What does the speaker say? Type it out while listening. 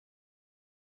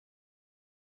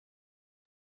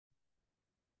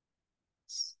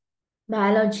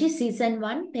Biology Season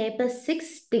 1, Paper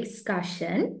 6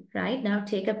 discussion. Right now,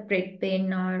 take a red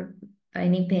pen or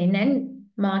any pen and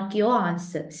mark your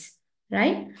answers.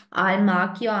 Right? I'll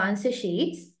mark your answer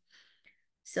sheets.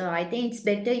 So I think it's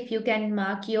better if you can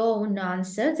mark your own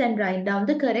answers and write down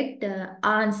the correct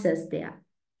answers there.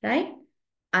 Right?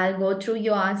 I'll go through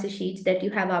your answer sheets that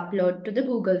you have uploaded to the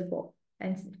Google form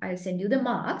and I'll send you the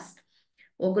marks.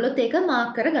 ඔගොල්ලෝ take a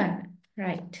mark කරගන්න.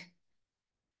 Right.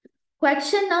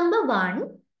 Question number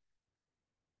 1.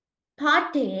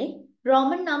 Part A,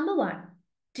 Roman number 1.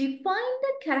 Define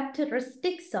the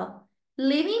characteristics of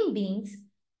living beings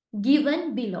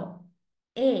given below.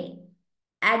 A.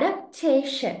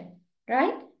 Adaptation.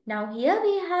 Right? Now here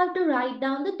we have to write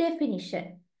down the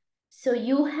definition. So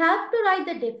you have to write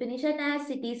the definition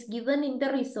as it is given in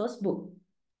the resource book.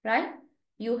 Right?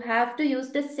 You have to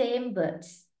use the same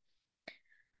words.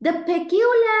 The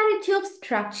peculiarity of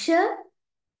structure,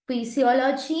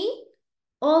 physiology,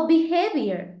 or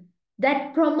behavior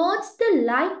that promotes the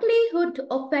likelihood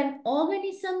of an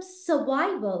organism's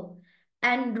survival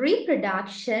and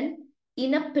reproduction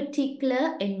in a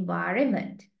particular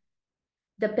environment.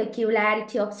 The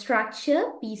peculiarity of structure,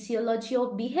 physiology,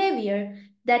 or behavior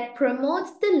that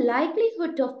promotes the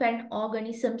likelihood of an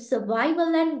organism's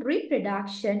survival and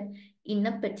reproduction in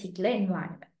a particular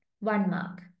environment. 1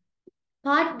 mark.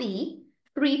 Part B,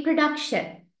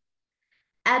 reproduction.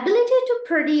 Ability to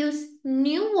produce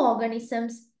new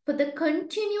organisms for the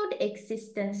continued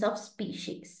existence of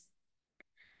species.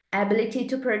 Ability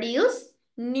to produce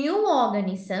new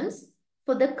organisms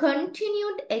for the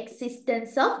continued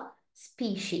existence of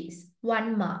species.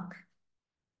 1 mark.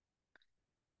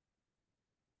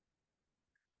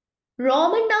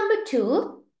 Roman number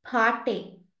 2, Part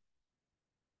A.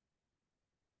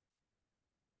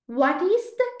 What is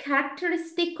the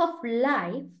characteristic of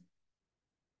life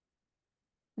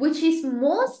which is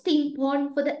most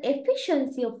important for the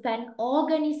efficiency of an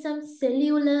organism's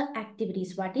cellular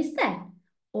activities? What is that?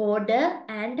 Order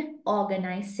and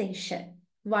organization.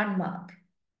 1 mark.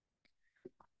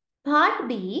 Part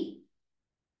B.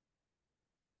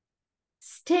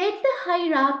 State the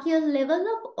hierarchical level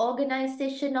of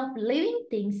organization of living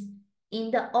things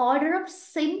in the order of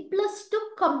simplest to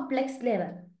complex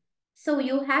level. So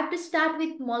you have to start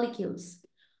with molecules.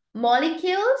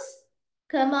 Molecules,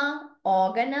 comma,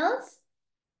 organelles,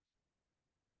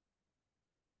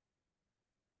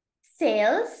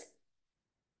 cells,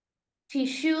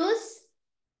 tissues,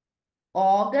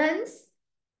 organs,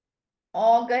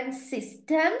 organ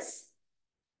systems,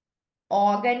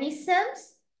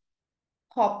 organisms,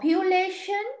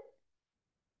 population,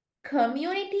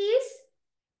 communities,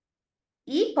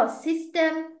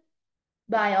 ecosystem,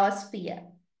 biosphere.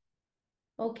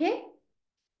 Okay?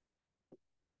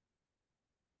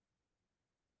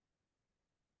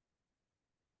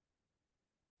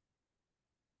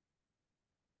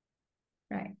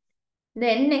 Right.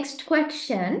 Then next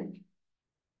question.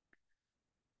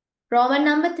 Roman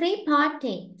number 3, Part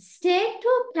A. State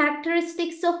 2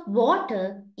 characteristics of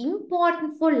water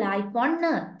important for life on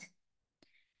Earth.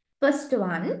 First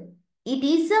one, it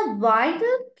is a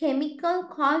vital chemical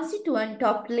constituent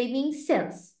of living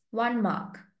cells. 1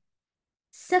 mark.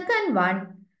 Second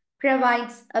one,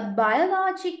 provides a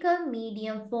biological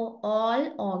medium for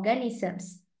all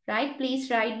organisms. Right? Please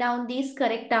write down these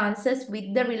correct answers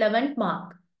with the relevant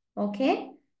mark.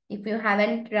 Okay? If you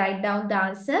haven't write down the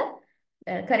answer,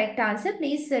 correct answer,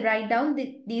 please write down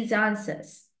these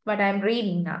answers. What I'm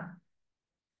reading now.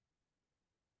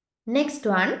 Next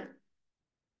one.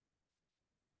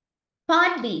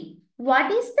 Part B.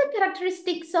 What is the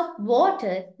characteristics of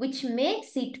water which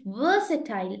makes it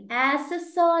versatile as a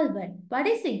solvent? What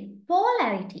is it?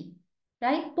 Polarity.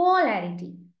 Right?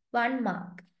 Polarity. 1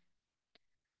 mark.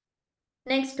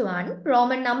 Next one.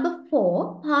 Roman number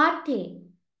 4. Part A.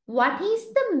 What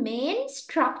is the main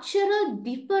structural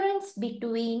difference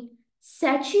between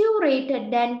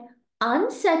saturated and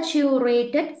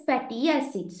unsaturated fatty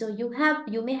acids? So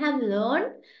you may have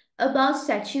learned about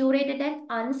saturated and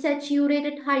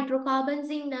unsaturated hydrocarbons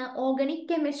in organic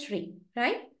chemistry,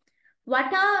 right?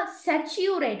 What are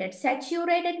saturated?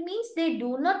 Saturated means they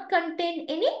do not contain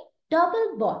any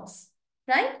double bonds,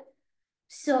 right?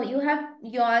 So your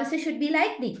answer should be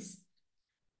like this.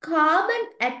 Carbon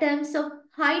atoms of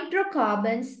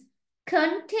hydrocarbons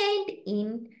contained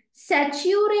in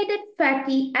saturated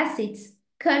fatty acids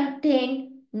contain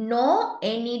no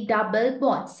any double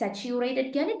bonds.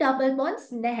 Saturated කියන්නේ double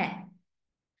bonds නැහැ.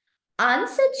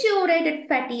 Unsaturated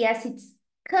fatty acids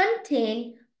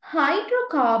contain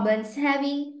hydrocarbons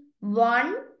having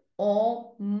one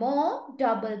or more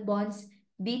double bonds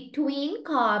between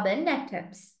carbon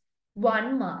atoms.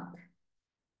 1 mark.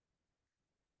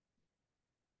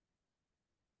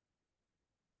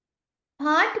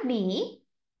 Part B,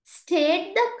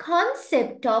 state the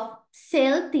concept of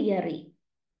cell theory.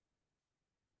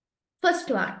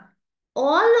 First one,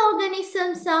 all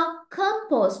organisms are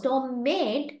composed or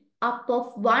made up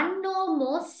of one or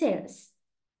more cells.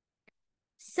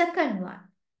 Second one,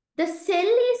 the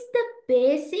cell is the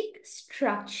basic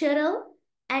structural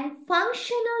and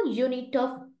functional unit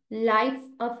of life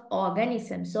of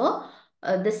organisms. So,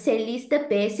 the cell is the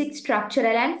basic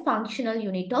structural and functional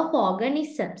unit of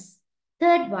organisms.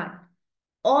 Third one,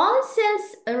 all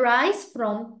cells arise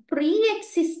from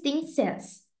pre-existing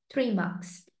cells. 3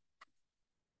 marks.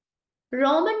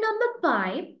 Roman number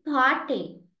 5, part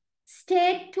A.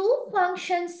 State two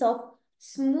functions of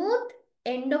smooth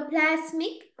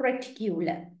endoplasmic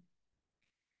reticulum.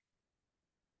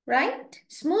 Right?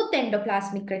 Smooth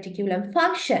endoplasmic reticulum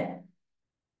function.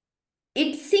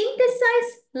 It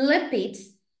synthesizes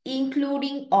lipids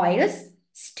including oils,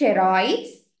 steroids,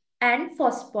 and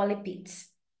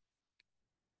phospholipids.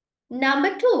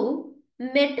 Number 2,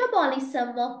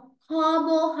 metabolism of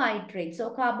carbohydrates,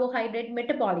 so carbohydrate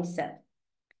metabolism.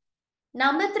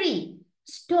 Number 3,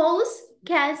 stores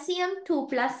calcium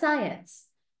 2+ ions.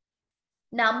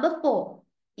 Number 4,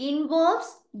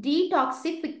 involves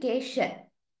detoxification.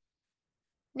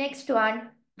 Next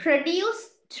one,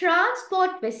 produce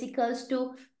transport vesicles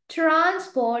to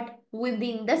transport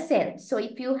within the cell. So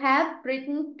if you have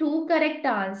written 2 correct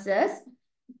answers,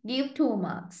 give 2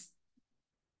 marks.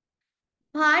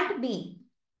 Part B.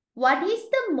 What is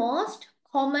the most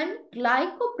common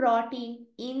glycoprotein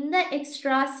in the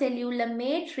extracellular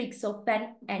matrix of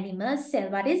an animal cell?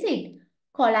 What is it?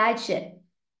 Collagen.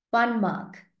 1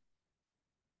 mark.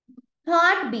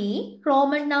 Part B,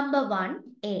 Roman number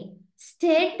 1A.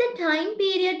 State the time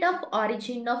period of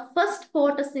origin of first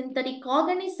photosynthetic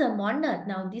organism on Earth.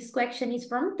 Now, this question is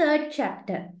from 3rd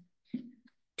chapter.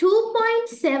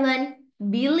 2.7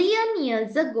 billion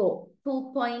years ago.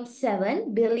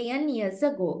 2.7 billion years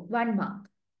ago. 1 mark.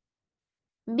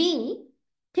 B.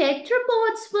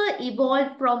 Tetrapods were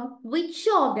evolved from which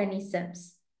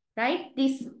organisms? Right?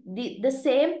 The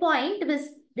same point was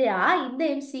there in the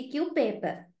MCQ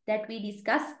paper that we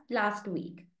discussed last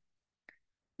week.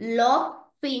 Lobe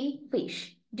fin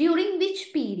fish. During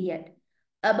which period?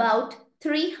 About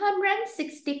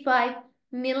 365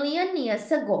 million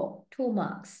years ago. 2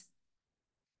 marks.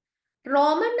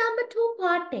 Roman number 2,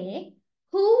 part A.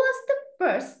 Who was the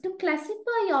first to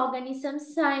classify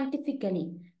organisms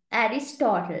scientifically?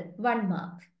 Aristotle. 1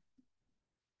 mark.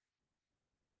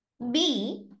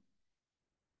 B.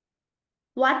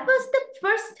 What was the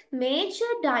first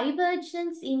major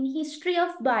divergence in history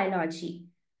of biology?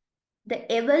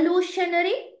 The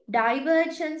evolutionary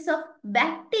divergence of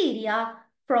bacteria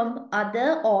from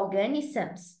other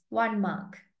organisms. 1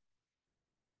 mark.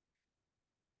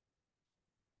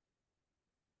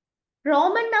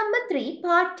 Roman number 3,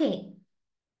 part A.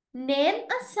 Name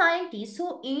a scientist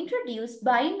who introduced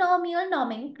binomial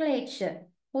nomenclature.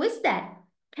 Who is that?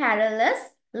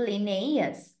 Carolus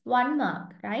Linnaeus. 1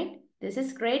 mark, right? This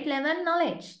is grade 11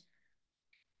 knowledge.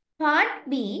 Part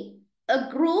B, a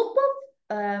group of,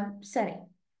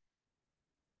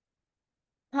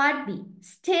 Part B,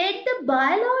 state the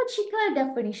biological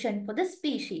definition for the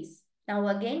species. Now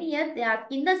again here they are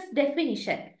in the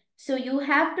definition. So you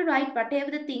have to write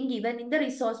whatever the thing given in the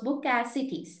resource book as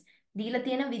it is. If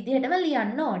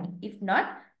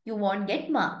not, you won't get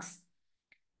marks.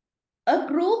 A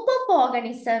group of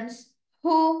organisms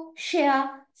who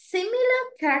share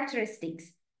similar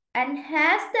characteristics and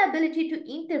has the ability to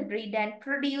interbreed and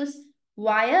produce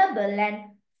viable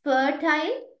and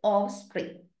fertile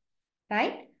offspring.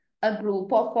 Right? A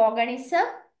group of organisms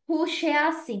who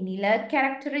share similar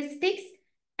characteristics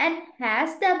and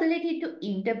has the ability to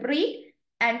interbreed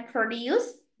and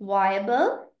produce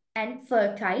viable and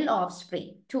fertile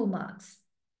offspring. 2 marks.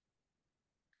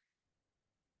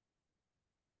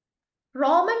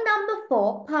 Roman number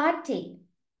 4, part A.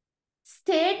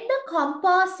 State the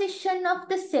composition of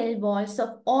the cell walls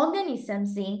of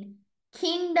organisms in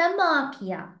kingdom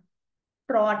Archaea.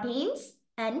 Proteins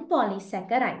and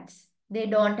polysaccharides. They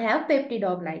don't have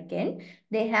peptidoglycan.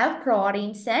 They have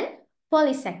proteins and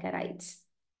polysaccharides.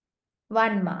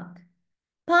 1 mark.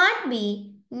 Part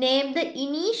B. Name the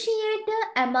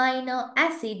initiator amino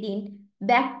acid in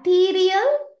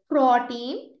bacterial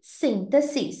protein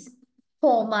synthesis.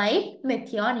 Formyl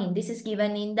methionine. This is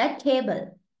given in that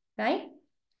table. Right?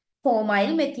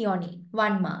 Formyl methionine.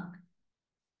 1 mark.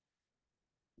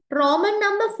 Roman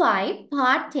number 5,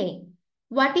 part A.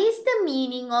 What is the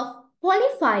meaning of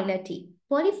polyphyletic?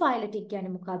 Polyphyletic කියන්නේ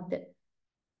මොකක්ද?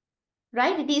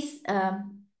 Right? It is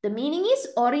the meaning is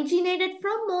originated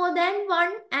from more than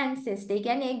one ancestor.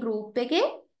 කියන්නේ group එකේ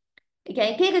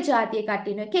එක ජාතිය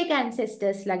කට්ටියන එක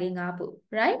ancestors ලගින් ආපු.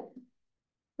 Right?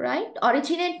 Right?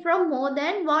 Originate from more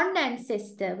than one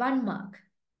ancestor. 1 mark.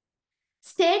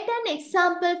 State an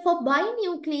example for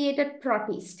binucleated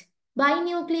protist.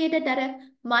 Binucleated අර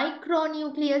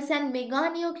micronucleus and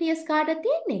meganucleus කාට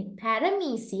තියෙන්නේ?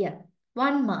 Paramecium.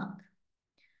 1 mark.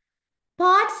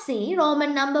 Part C,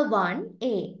 Roman number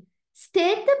 1A.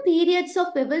 State the periods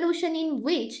of evolution in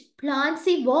which plants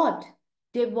evolved.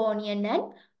 Devonian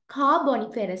and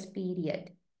Carboniferous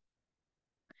period.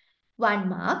 1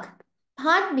 mark.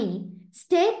 Part B.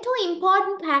 State two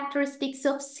important characteristics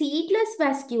of seedless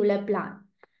vascular plant.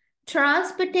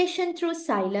 Transportation through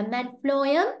xylem and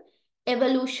phloem,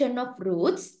 evolution of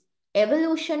roots,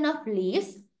 evolution of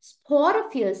leaves,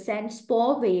 sporophylls and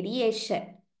spore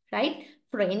variation. Right?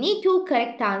 For any two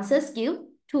correct answers, give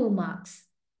 2 marks.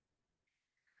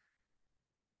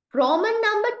 Roman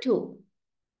number 2.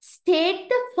 State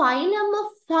the phylum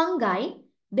of fungi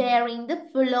bearing the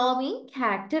following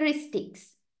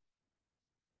characteristics.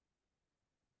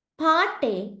 Part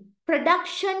A.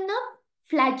 Production of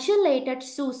flagellated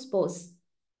zoospores.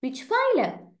 Which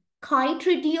phylum?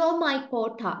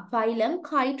 Chytridiomycota. Phylum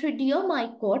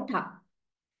Chytridiomycota.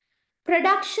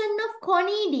 Production of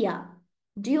conidia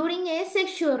during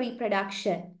asexual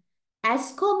reproduction.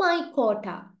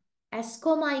 Ascomycota.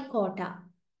 Ascomycota.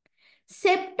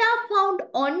 Septa found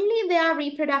only where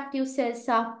reproductive cells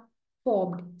are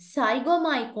formed.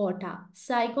 Zygomycota.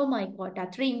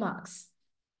 Zygomycota. 3 marks.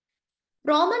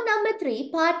 Roman number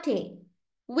 3, part A.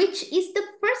 Which is the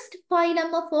first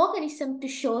phylum of organism to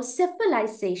show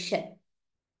cephalization?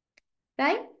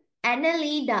 Right?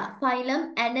 Annelida.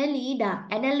 Phylum Annelida.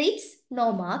 Annelids,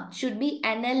 no mark. Should be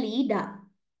Annelida.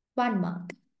 1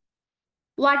 mark.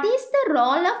 What is the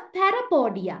role of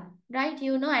parapodia? Right?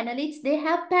 You know, annelids, they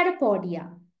have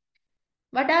parapodia.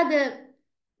 What are the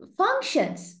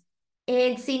functions?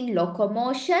 Aids in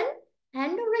locomotion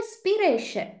and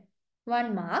respiration.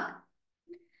 1 mark.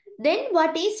 Then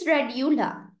what is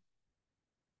radula?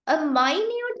 A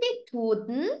minutely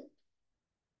toothed,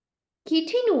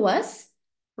 chitinous,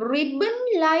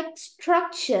 ribbon-like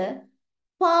structure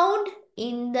found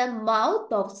in the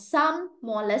mouth of some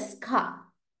mollusca.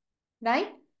 Right?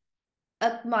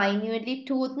 A minutely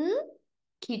toothed,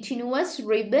 chitinous,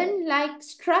 ribbon-like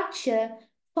structure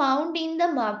found in the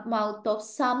mouth of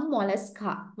some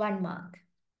mollusca. 1 mark.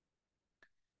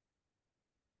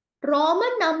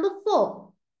 Roman number 4.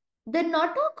 The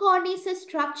notochord is a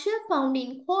structure found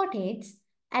in chordates,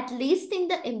 at least in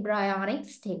the embryonic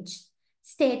stage.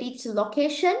 State its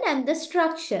location and the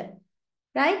structure.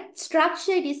 Right?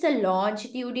 Structure is a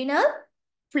longitudinal,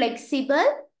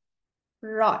 flexible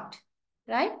rod.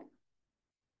 Right?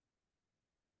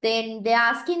 Then they're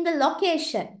asking the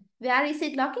location. Where is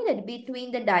it located?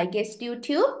 Between the digestive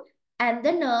tube and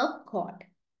the nerve cord.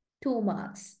 2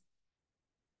 marks.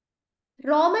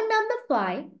 Roman number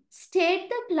 5. State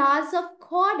the class of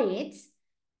chordates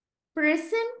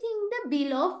presenting the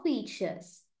below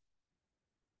features.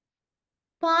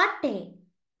 Part A.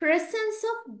 Presence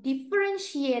of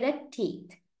differentiated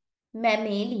teeth.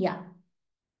 Mammalia.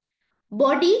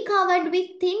 Body covered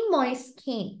with thin moist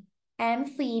skin.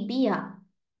 Amphibia.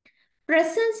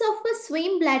 Presence of a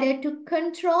swim bladder to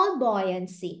control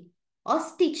buoyancy.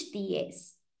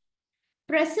 Ostichthyes.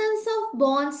 Presence of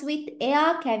bones with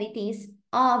air cavities.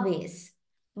 Aves.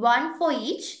 1 for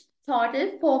each.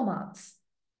 Total 4 marks.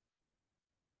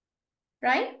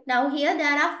 Right? Now here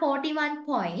there are 41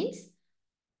 points.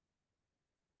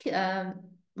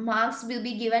 Marks will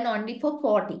be given only for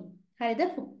 40. හරිද?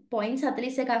 points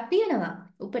 41ක්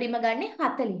තියෙනවා. උපරිම ගන්නේ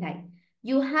 40යි.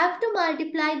 You have to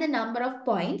multiply the number of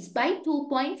points by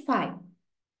 2.5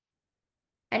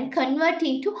 and convert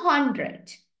into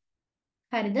 100.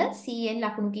 හරිද? CN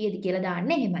ලකුණු කීයද කියලා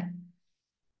දාන්න එහෙමයි.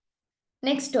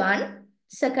 Next one,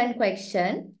 second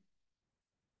question.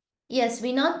 Yes,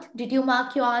 Vinod, did you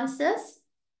mark your answers?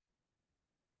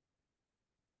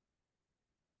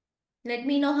 Let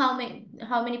me know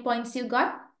how many points you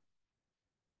got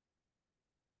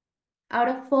out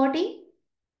of 40.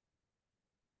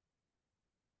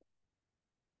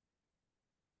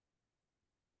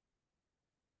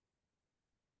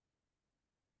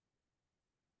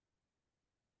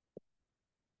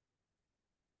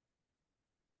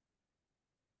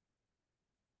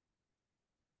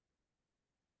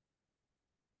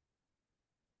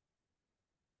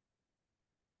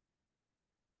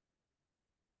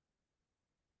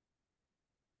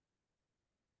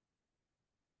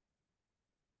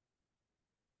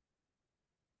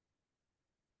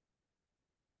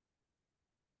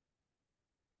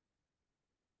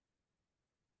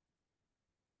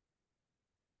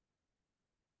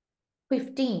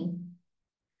 $15.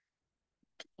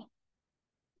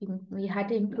 We had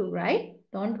to improve, right?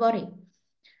 Don't worry.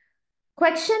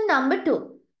 Question number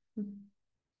 2.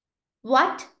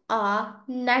 What are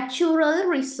natural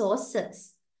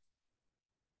resources?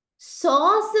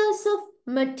 Sources of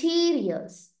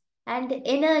materials and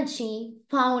energy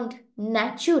found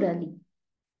naturally,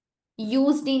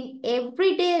 used in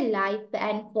everyday life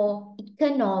and for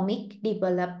economic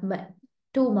development.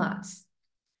 2 marks.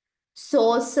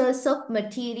 Sources of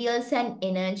materials and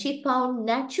energy found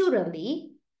naturally,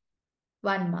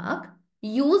 1 mark.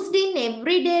 Used in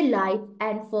everyday life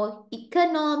and for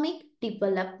economic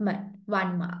development,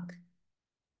 1 mark.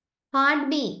 Part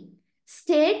B.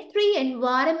 State 3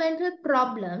 environmental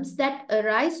problems that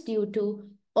arise due to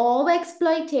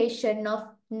overexploitation of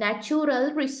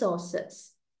natural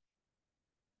resources.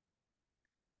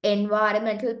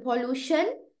 Environmental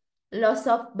pollution, loss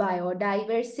of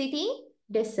biodiversity,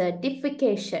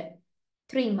 desertification.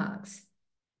 3 marks.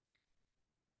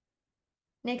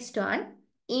 Next one.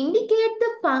 Indicate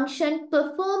the function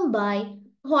performed by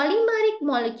polymeric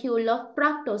molecule of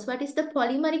fructose. What is the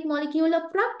polymeric molecule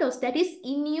of fructose? That is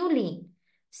inulin.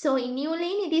 So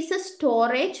inulin, it is a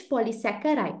storage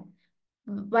polysaccharide.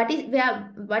 What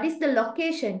is the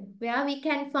location where we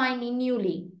can find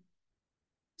inulin?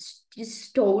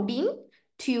 Stored in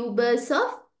tubers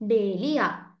of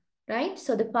Dahlia, right?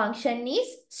 So the function is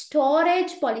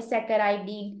storage polysaccharide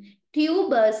in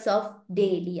tubers of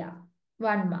Dahlia.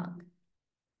 1 mark.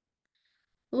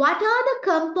 What are the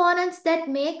components that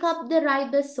make up the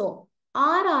ribosome?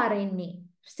 rRNA,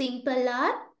 simple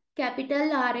R, capital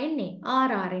RNA,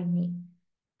 rRNA,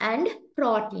 and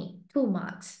protein, 2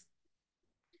 marks.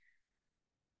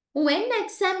 When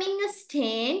examining a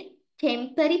stained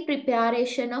temporary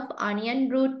preparation of onion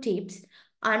root tips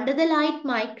under the light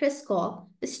microscope,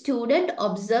 the student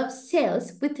observes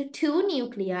cells with 2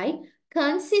 nuclei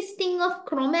consisting of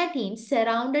chromatin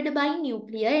surrounded by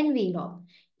nuclear envelope.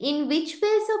 In which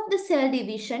phase of the cell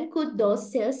division could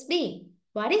those cells be?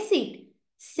 What is it?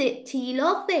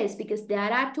 Telophase, because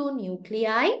there are 2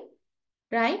 nuclei,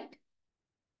 right?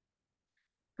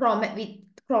 With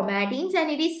chromatins,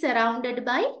 and it is surrounded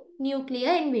by nuclear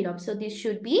envelope. So this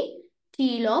should be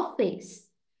telophase.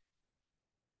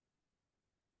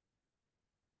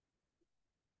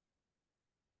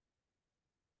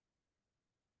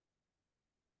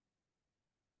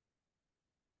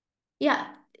 Yeah,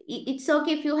 it's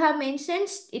okay if you have mentioned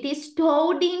it is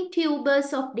stored in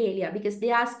tubers of Dahlia because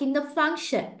they are asking the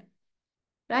function,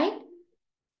 right?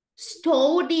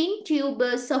 Stored in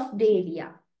tubers of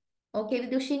Dahlia. Okay,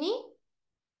 Vidushini?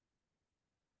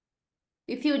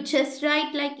 If you just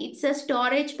write like it's a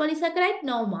storage polysaccharide,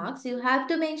 no marks. You have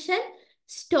to mention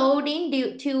stored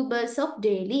in tubers of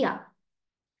Dahlia.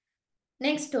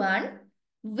 Next one.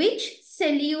 Which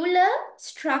cellular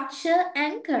structure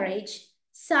encourage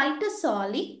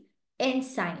cytosolic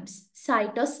enzymes?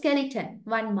 Cytoskeleton,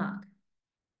 1 mark.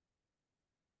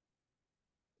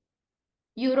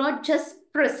 You wrote just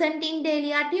present in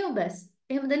Dahlia tubers.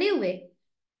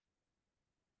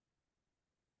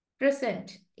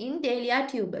 Present in Dahlia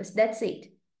tubers. That's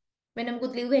it.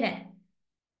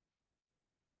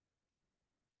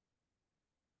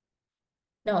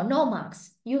 No, no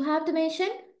marks. You have to mention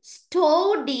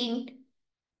stored in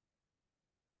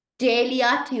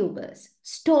Dahlia tubers.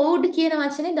 Stored කියන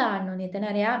වචනේ දාන්න ඕනේ එතන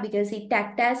අරයා because it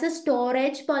act as a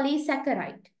storage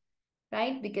polysaccharide.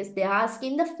 Right? Because they are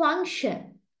asking the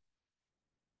function.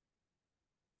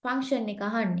 Function එක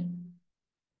අහන්නේ.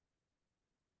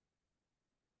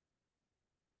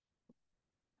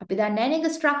 අපි දන්නේ නැහැ නේද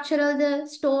structural the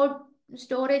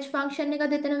storage function එක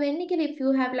දෙතන වෙන්නේ කියලා if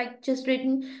you have like just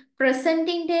written present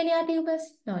in Dahlia tubers.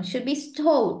 No, it should be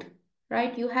stored.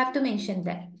 Right? You have to mention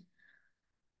that.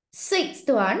 6th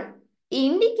one,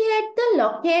 indicate the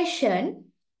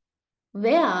location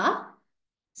where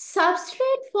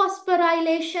substrate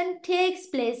phosphorylation takes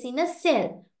place in a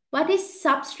cell. What is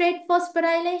substrate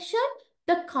phosphorylation?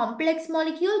 The complex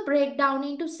molecule break down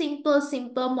into simple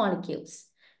molecules.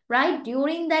 Right?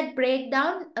 During that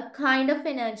breakdown, a kind of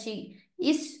energy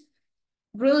is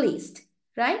released.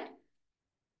 Right?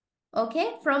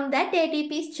 Okay? From that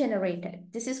ATP is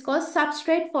generated. This is called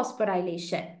substrate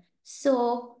phosphorylation.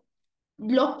 So,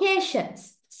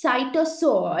 locations,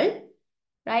 cytosol,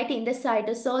 right? In the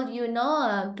cytosol, you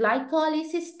know,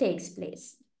 glycolysis takes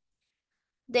place.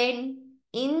 Then,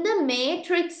 in the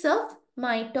matrix of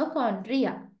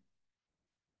mitochondria,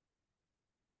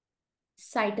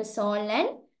 cytosol and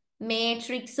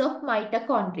matrix of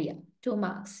mitochondria, 2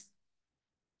 marks.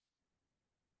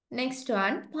 Next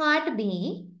one, part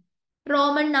B,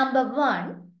 Roman number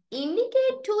 1,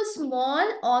 indicate 2 small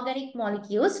organic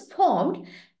molecules formed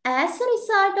as a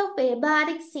result of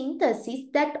abiotic synthesis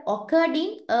that occurred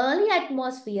in early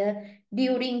atmosphere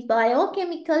during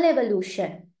biochemical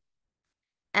evolution.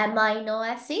 Amino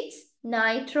acids,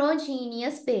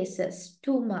 nitrogenous bases,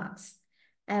 2 marks.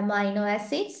 Amino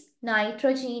acids,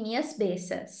 nitrogenous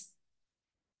bases.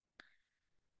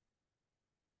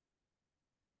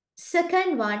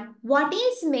 Second one, what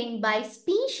is meant by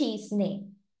species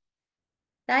name?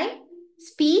 Right?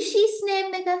 Species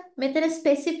name එක මෙතන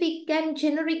specific and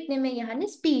generic නෙමෙයි යහන්නේ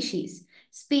species.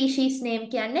 Species name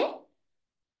කියන්නේ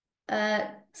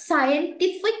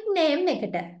scientific name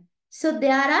එකට. So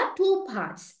there are two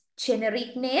parts,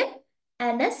 generic name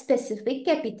and a specific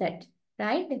epithet.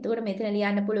 Right? එතකොට මෙතන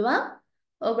ලියන්න පුළුවන්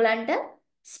ඔයගලන්ට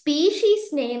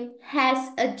species name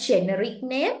has a generic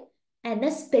name and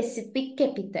a specific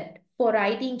epithet. For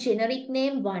writing generic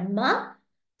name, 1 mark.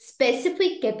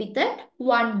 Specific epithet,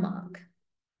 1 mark.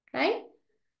 Right?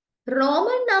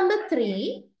 Roman number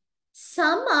 3.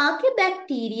 Some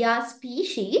archaebacteria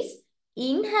species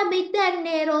inhabit the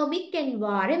anaerobic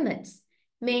environments.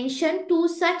 Mention 2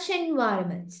 such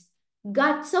environments.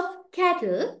 Guts of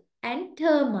cattle and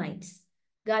termites.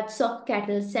 Guts of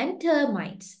cattle and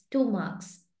termites, 2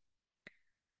 marks.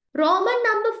 Roman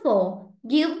number 4.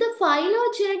 Give the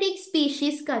phylogenetic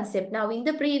species concept. Now, in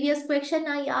the previous question,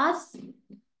 I asked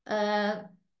the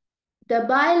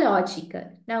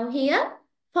biological. Now, here,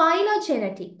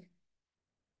 phylogenetic.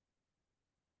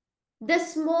 The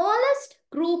smallest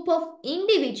group of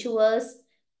individuals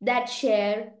that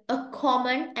share a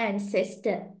common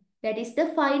ancestor. That is the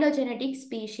phylogenetic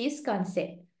species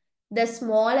concept. The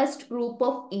smallest group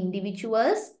of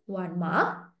individuals, 1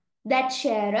 mark, that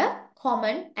share a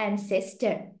common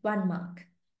ancestor, 1 mark.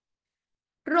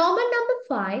 Roman number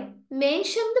 5,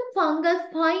 mention the fungal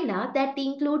phyla that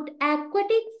include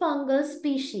aquatic fungal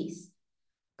species.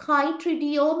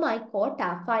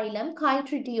 Chytridiomycota, phylum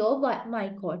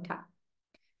Chytridiomycota.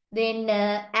 Then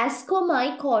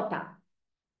Ascomycota.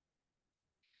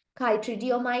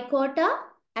 Chytridiomycota,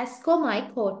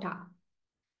 Ascomycota.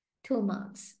 2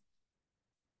 marks.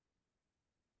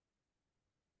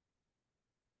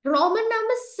 Roman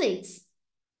number 6.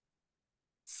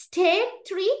 State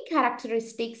 3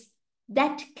 characteristics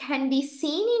that can be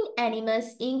seen in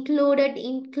animals included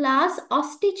in class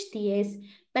Osteichthyes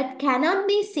but cannot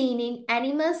be seen in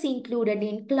animals included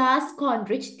in class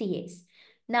Chondrichthyes.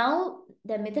 Now,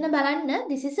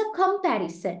 this is a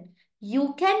comparison.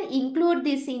 You can include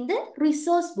this in the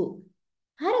resource book.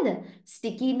 හරිද?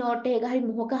 sticky note එක හරි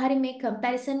මොකක් හරි මේ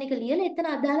comparison එක ලියලා එතන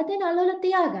අදාළ දේ නල්ලවලා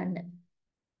තියාගන්න.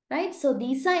 Right? So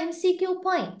these are MCQ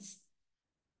points.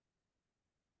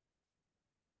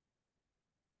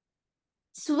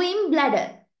 Swim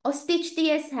bladder.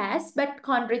 Osteichthyes has, but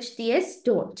Chondrichthyes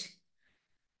don't.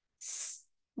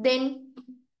 Then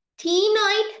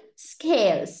ctenoid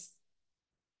scales.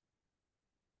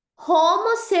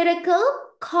 Homocerical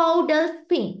caudal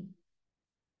fin.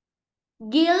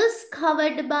 Gills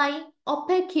covered by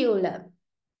operculum.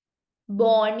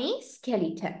 Bony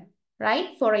skeleton. Right?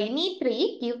 For any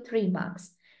 3, give 3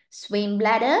 marks. Swim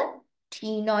bladder,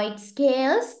 ctenoid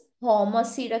scales,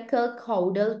 homocerical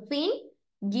caudal fin,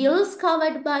 gills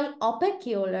covered by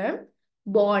operculum,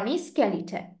 bony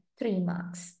skeleton. 3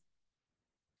 marks.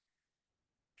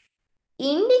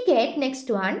 Indicate, next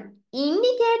one.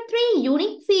 Indicate 3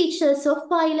 unique features of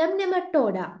phylum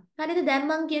Nematoda. හරිද? දැන්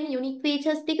මම කියන unique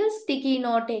features ටික sticky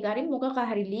note එක හරි මොකක්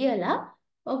හරි ලියලා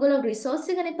ඔයගොල්ලෝ resource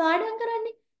එකනේ පාඩම්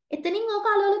කරන්නේ. එතනින් ඕක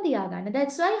අලවලා තියාගන්න.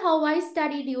 That's why how I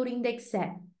study during the exam.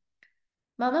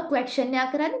 මම question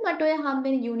එකක් කරන්නේ මට ඔය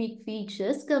හම්බෙන unique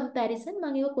features comparison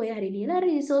මම ඒක කොහේ හරි ලියලා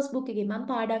resource book එකේ මම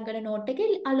පාඩම් කරන note එකේ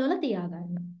අලවලා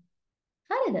තියාගන්නවා.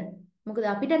 හරිද? මොකද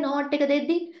අපිට note එක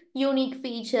දෙද්දි unique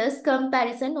features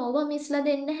comparison ඕවා මිස්ලා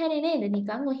දෙන්න හැනේ නේද?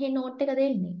 නිකන් ඔහේ note එක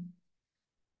දෙන්නේ.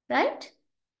 Right?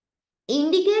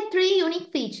 Indicate 3 unique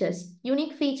features.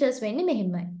 Unique features වෙන්නේ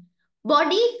මෙහෙමයි.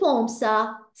 Body forms are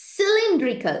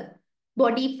cylindrical.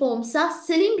 Body forms are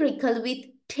cylindrical with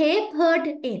tapered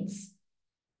ends.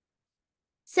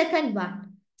 Second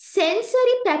one,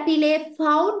 sensory papillae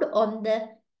found on the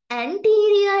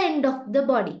anterior end of the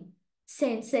body.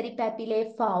 Sensory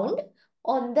papillae found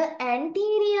on the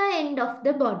anterior end of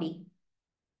the body.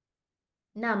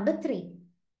 Number 3,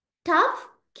 tough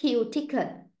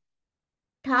cuticle.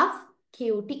 Tough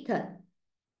cuticle.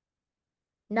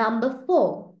 Number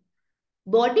 4,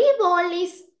 body wall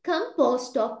is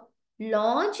composed of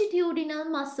longitudinal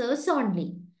muscles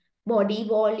only. Body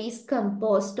wall is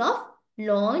composed of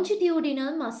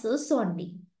longitudinal muscles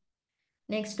only.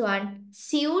 Next one,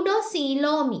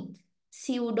 pseudocoelomic.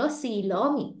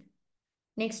 Pseudocoelomic.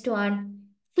 Next one,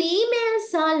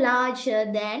 females are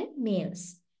larger than males.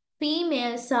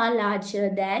 females are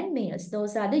larger than males.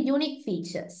 Those are the unique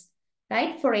features,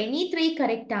 right? For any three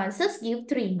correct answers, give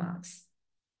 3 marks.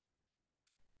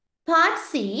 Part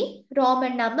C,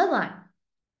 Roman number 1.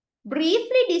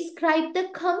 Briefly describe the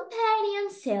companion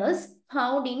cells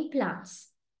found in plants,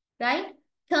 right?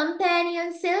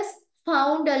 Companion cells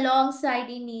found alongside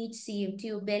in each sieve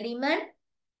tube element.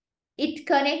 It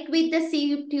connect with the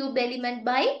sieve tube element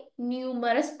by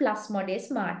numerous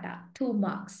plasmodesmata, 2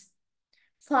 marks.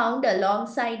 Found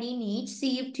alongside in each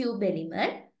sieve tube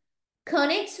element,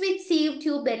 connects with sieve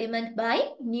tube element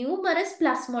by numerous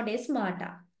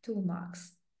plasmodesmata, 2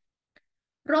 marks.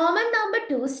 Roman number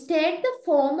 2, state the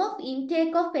form of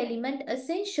intake of element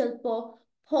essential for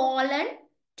pollen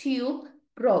tube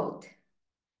growth.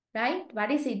 Right?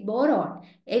 What is it? Boron.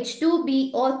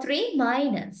 H2BO3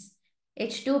 minus.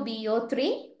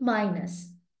 H2BO3 minus.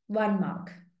 1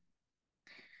 mark.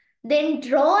 Then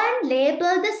draw and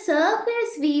label the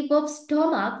surface weave of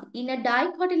stomach in a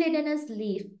dicotyledonous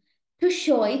leaf to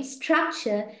show its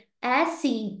structure as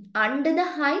seen under the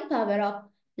high power of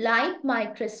light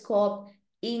microscope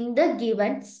in the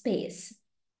given space,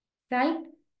 right?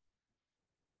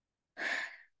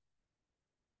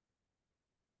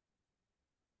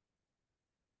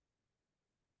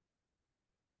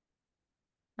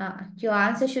 Your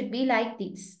answer should be like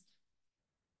this.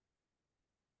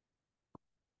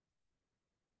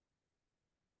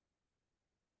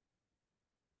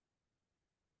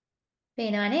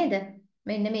 පේනවා නේද?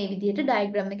 මෙන්න මේ විදිහට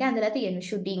diagram එක ඇඳලා තියෙනවා.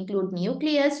 Should include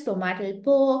nucleus, chromatal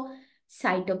pore,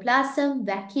 cytoplasm,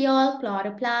 vacuole,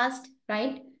 chloroplast,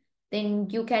 right? Then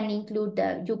you can include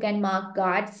you can mark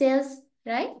guard cells,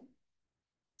 right?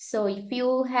 So if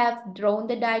you have drawn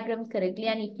the diagram correctly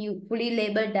and if you fully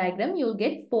label diagram, you'll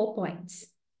get 4 points.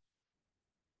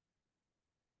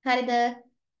 හරිද?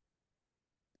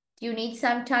 You need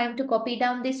some time to copy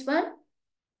down this one.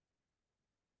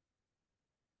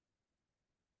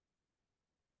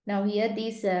 Now here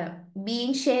these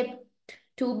bean-shaped,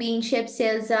 2 bean-shaped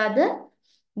cells are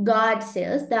the guard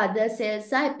cells. The other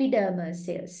cells are epidermal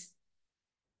cells.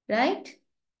 Right?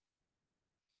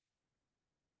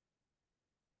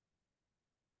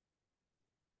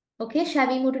 Okay, shall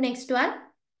we move to next one?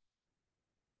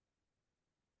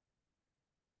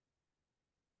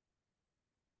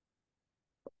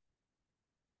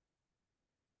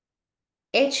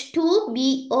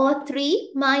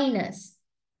 H2BO3 minus.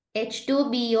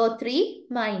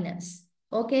 H2BO3 minus.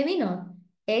 Okay, we know.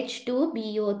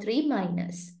 H2BO3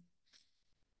 minus.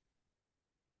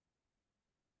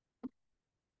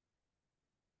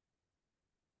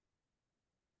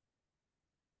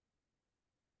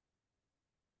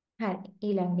 හරි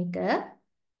ඊළඟ එක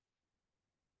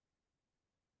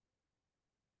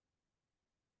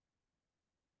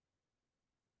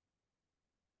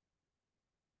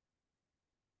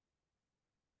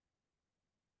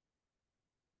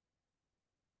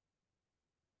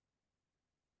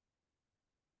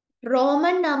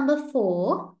Roman number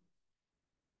 4.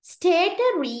 State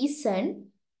a reason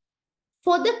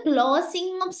for the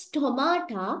closing of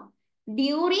stomata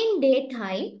during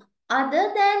daytime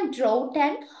other than drought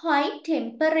and high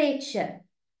temperature.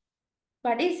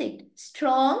 What is it?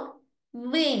 Strong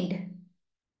wind.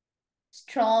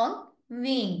 Strong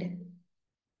wind.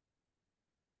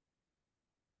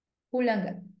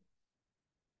 Ulanga.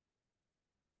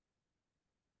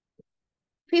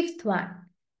 5th one.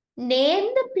 Name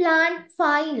the plant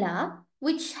phyla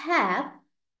which have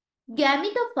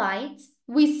gametophytes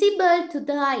visible to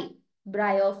the eye.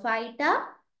 Bryophyta,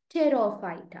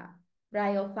 Pterophyta.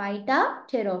 Bryophyta,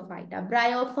 Pterophyta.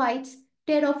 Bryophytes,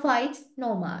 Pterophytes,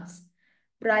 no marks.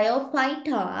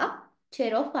 Bryophyta,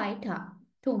 Pterophyta,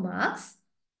 2 marks.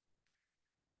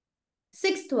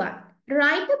 6th one.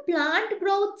 Write a plant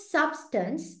growth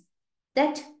substance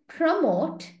that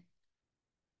promote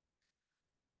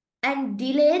and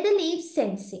delay the leaf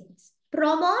sensings.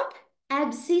 Promote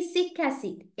abscisic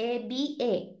acid,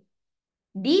 ABA.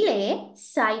 Delay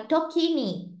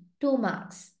cytokinin, 2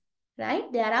 marks.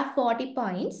 Right? There are 40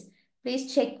 points.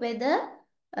 Please check whether,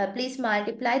 please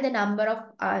multiply the number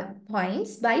of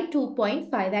points by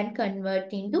 2.5 and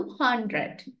convert into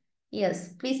 100.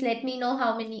 Yes, please let me know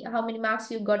how many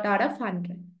marks you got out of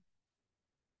 100.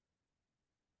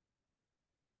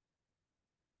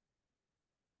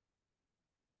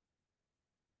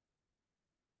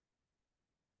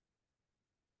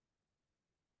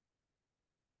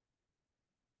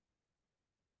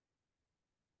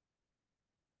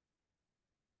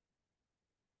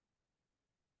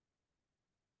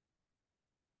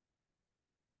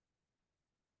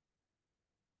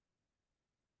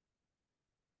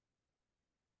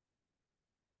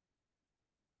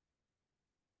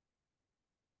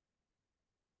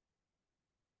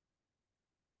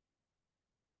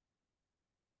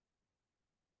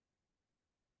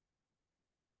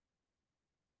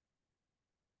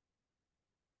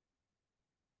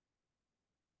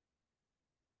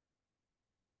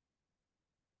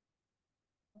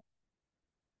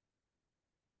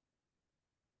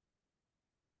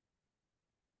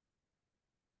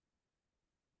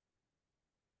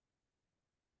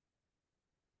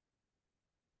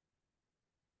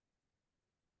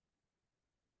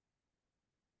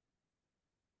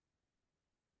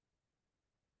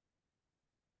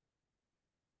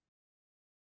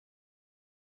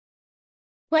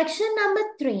 Question number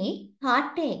 3,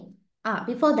 part A.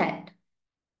 Before that,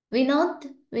 Vinod,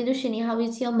 Vidushini, how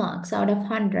is your marks out of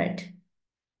 100?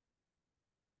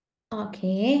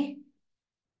 Okay.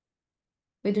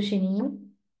 Vidushini,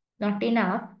 not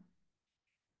enough.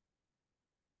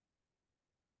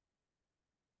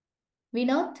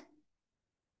 Vinod?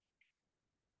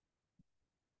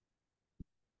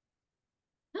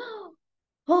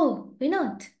 Oh,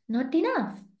 Vinod, not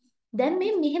enough. Then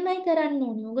me මෙහෙමයි කරන්න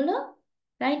ඕනේ. ඔයගොල්ලෝ,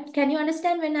 right? Can you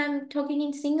understand when I'm talking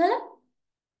in Sinhala?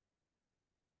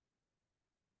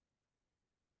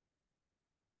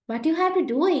 What you have to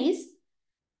do is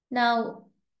now,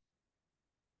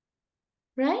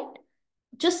 right?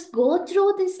 Just go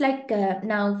through this like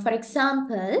now, for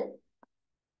example,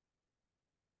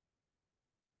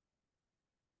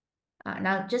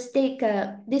 now just take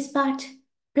this part,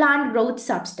 plant growth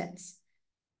substance,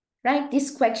 right?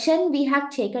 This question we have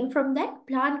taken from that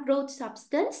plant growth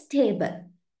substance table,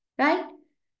 right?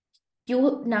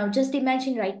 You now just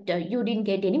imagine, right? You didn't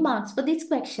get any marks for this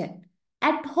question.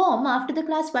 At home, after the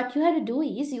class, what you have to do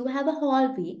is you have a whole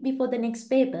week before the next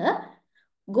paper.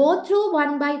 Go through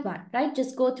one by one, right?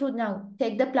 Just go through now.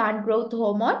 Take the plant growth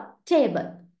hormone table,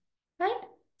 right?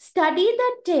 Study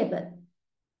that table.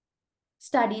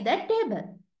 Study that table.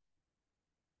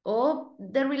 Or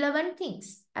the relevant things.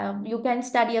 You can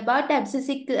study about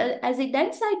abscisic acid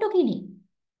and cytokinin.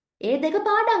 ඒ දෙක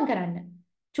පාඩම් කරන්න.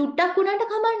 චුට්ටක් වුණාට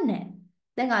කමන්නේ.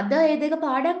 දැන් අද ඒ දෙක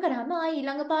පාඩම් කරාම ආයි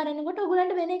ඊළඟ පාර එනකොට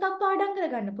ඔයගලන්ට වෙන එකක් පාඩම්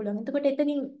කරගන්න පුළුවන්. එතකොට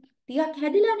එතනින් ටිකක්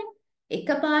හැදිලානේ.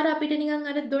 එකපාර අපිට නිකන්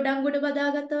අර දොඩංගොඩ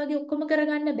බදාගත්තා වගේ ඔක්කොම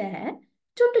කරගන්න බෑ.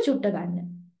 චුට්ට චුට්ට ගන්න.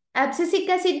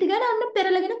 ඇබ්සිසික් ඇසිඩ් ගැන අන්න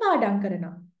පෙරලගෙන පාඩම්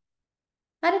කරනවා.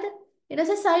 හරිද? ඊට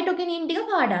පස්සේ සයිටෝකිනින් ටික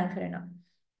පාඩම් කරනවා.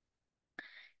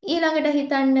 ඊළඟට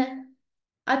හිතන්න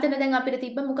අතන දැන් අපිට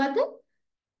තිබ්බ මොකද්ද?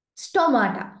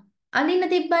 ස්ටොමාටා. අඳින්න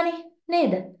තිබ්බනේ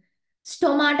නේද?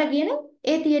 ස්ටොමාටා කියන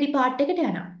ඒ තියරි පාර්ට් එකට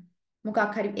යනවා.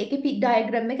 මොකක් හරි ඒකේ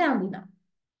ඩයග්‍රෑම් එක අඳිනවා.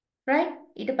 right?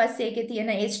 ඊට පස්සේ ඒකේ තියෙන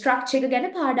ඒ ස්ට්‍රක්චර් එක ගැන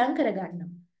පාඩම් කරගන්නවා.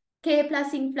 K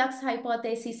plus influx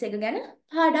hypothesis එක ගැන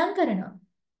පාඩම් කරනවා.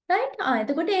 right?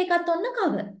 එතකොට ඒකත් ඔන්න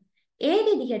cover. ඒ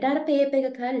විදිහට අර පේපර්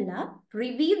එක කරලා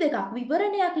රිවිව් එකක්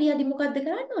විවරණයක් ලියද්දි මොකද්ද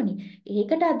කරන්න ඕනේ?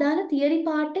 ඒකට අදාළ තියරි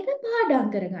පාර්ට් එක පාඩම්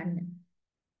කරගන්න.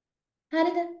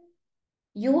 හරිද?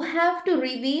 You have to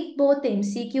review both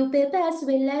MCQ paper as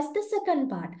well as the second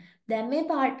part. දැන් මේ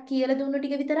part කියලා දුන්නු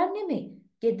ටික විතරක් නෙමෙයි.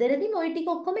 ගෙදරදී ওই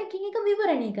ටික ඔක්කොම එකින් එක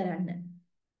විවරණය කරන්න.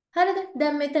 හරිද?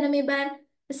 දැන් මෙතන මේ බලන්න.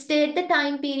 State the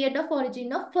time period of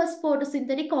origin of first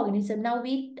photosynthetic organism. Now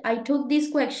I took this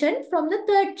question from the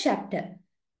third chapter.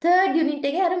 Third unit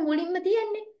එකේ අර මුලින්ම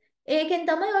තියෙන්නේ. ඒකෙන්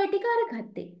තමයි ওই ටික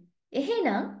අරගත්තේ.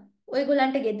 එහෙනම්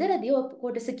ඔයගොල්ලන්ට ගෙදරදී ඔය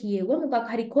කොටස කියෙව්ව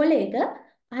මොකක් හරි කොලයක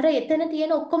අර එතන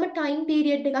තියෙන ඔක්කොම ටයිම්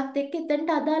පීරියඩ් එකත් එක්ක එතනට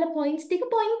අදාළ පොයින්ට්ස් ටික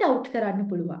පොයින්ට් අවුට් කරන්න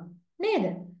පුළුවන්. නේද?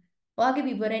 ඔයාගේ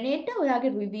විවරණයට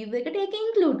ඔයාගේ රිවිව් එකට ඒක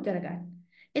ඉන්ක්ලූඩ් කරගන්න.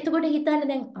 එතකොට හිතන්න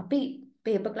දැන් අපි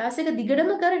පේපර් ක්ලාස් එක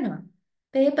දිගටම කරනවා.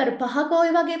 පේපර් පහක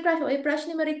ඔය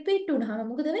ප්‍රශ්නෙම රිපීට් වුණාම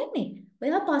මොකද වෙන්නේ?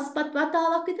 ඔයා පස්පත්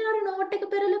වතාවක් විතර අර නෝට් එක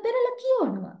පෙරලා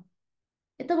කියවනවා.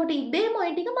 එතකොට ඉබේම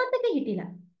ওই ටික මතක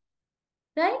හිටිලා.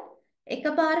 right?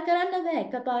 එකපාර කරන්න බෑ.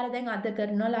 එකපාර දැන් අද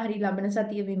කරනවා හරි ලබන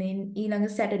සතිය වෙමින් ඊළඟ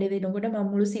සැටර්ඩේ වෙනකොට මම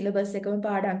මුළු සිලබස් එකම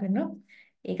පාඩම් කරනවා.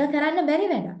 ඒක කරන්න බැරි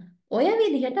වැඩක්. ඔය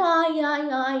විදිහට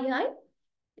ආයි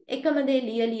එකම දේ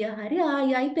ලිය හරි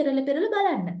ආයි පෙරල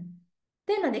බලන්න.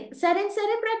 තේරෙනවද? සැරෙන්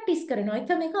සැරේ ප්‍රැක්ටිස් කරනවා.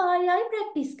 එකම එක ආයි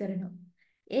ප්‍රැක්ටිස් කරනවා.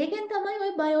 ඒකෙන් තමයි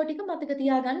ওই බයෝ ටික මතක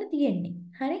තියාගන්න තියෙන්නේ.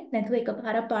 හරි? නැතුව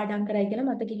එකපාරක් පාඩම් කරයි කියලා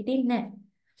මතක හිටින්නේ නැහැ.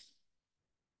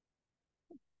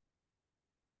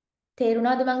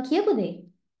 තේරුණාද මං කියපු දේ?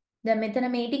 දැන් මෙතන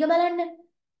මේ ටික බලන්න.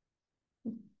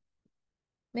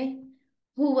 මේ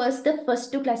who was the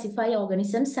first to classify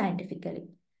organisms scientifically?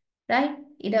 right?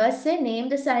 ඊට පස්සේ name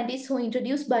the scientists who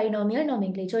introduced binomial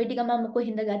nomenclature. ඔය ටික මම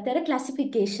කොහෙන්ද ගත්තේ? අර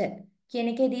classification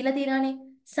කියන එකේ දීලා තියෙනවානේ.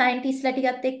 සයන්ටිස්ලා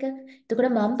ටිකත් එක්ක. එතකොට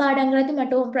මම පාඩම් කරද්දි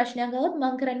මට ඕම් ප්‍රශ්නයක් ආවොත්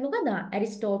මම කරන්නේ මොකද?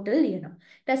 ඇරිස්ටෝටල් ලියනවා.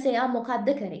 ඊට පස්සේ එයා මොකද්ද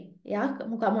කරේ? එයා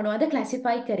මොනවද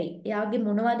ක්ලාසිෆයි කරේ? එයාගේ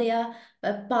මොනවද එයා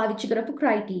පාවිච්චි කරපු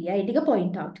ක්‍රයිටීරියා? ඒ ටික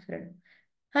පොයින්ට් අවුට් කරනවා.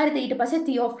 හරිද? ඊට පස්සේ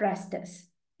තියෝෆ්‍රැස්ටස්.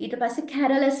 ඊට පස්සේ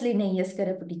කැරලස් ලිනේයස්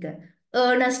කරපු ටික.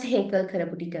 අර්නස්ට් හේකල්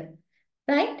කරපු ටික.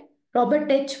 right?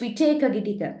 රොබර්ට් එච් විටේකගේ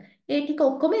ටික. ඒ ටික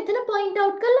ඔක්කොම එතන පොයින්ට්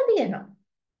අවුට් කරලා තියෙනවා.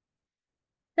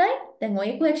 right? දැන්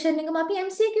ඔය question එකම අපි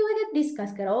MCQ එකේ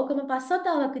ඩිස්කස් කරා. ඕකම පස්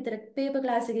වතාවක් විතර පේපර්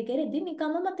ක්ලාස් එකේ කරේදී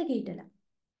නිකම්ම මතක හිටලා.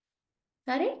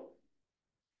 හරි?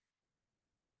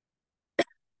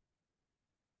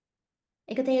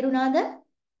 ඒක තේරුණාද?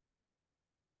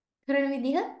 කරන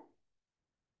විදිහ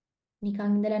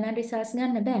නිකන් ඉඳලා නම් රිසර්ච්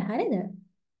ගන්න බෑ. හරිද?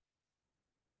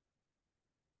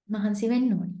 මහන්සි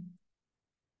වෙන්න ඕනේ.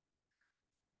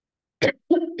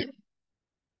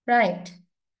 Right.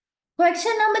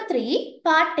 Question number 3,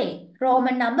 part A,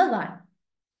 Roman number 1.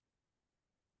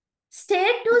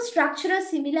 State 2 structural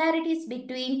similarities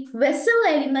between vessel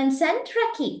elements and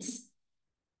tracheids.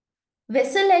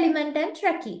 Vessel element and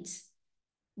tracheids.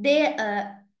 They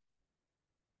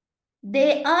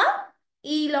are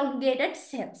elongated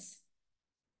cells,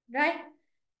 right?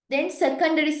 Then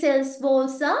secondary cells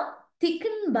walls are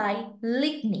thickened by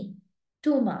lignin.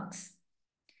 2 marks.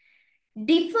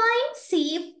 Define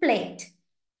sieve plate.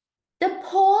 The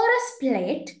porous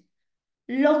plate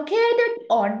located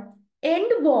on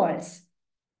end walls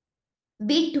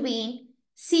between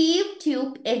sieve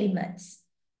tube elements.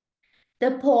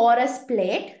 The porous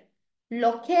plate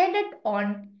located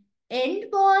on end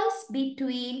walls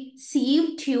between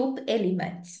sieve tube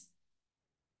elements.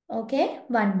 Okay,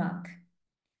 1 mark.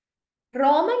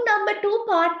 Roman number 2,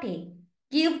 part A.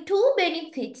 Give 2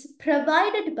 benefits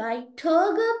provided by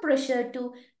turgor pressure to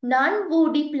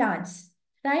non-woody plants.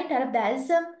 Right? අර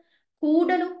balsam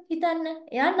කූඩලු හිතන්න.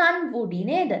 එයා non-woody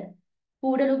නේද?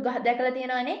 කූඩලු දැකලා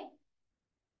තියෙනවනේ.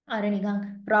 අර නිකන්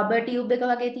rubber tube එක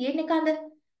වගේ තියෙන්නේ කඳ.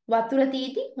 වතුර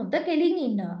තීති හොඳ කෙලින්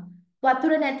ඉන්නවා.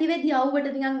 වතුර නැති වෙද්දි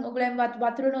අවුවට නිකන් ඔයගලන්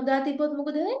වතුර නොදා තිබ්බොත්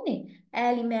මොකද වෙන්නේ?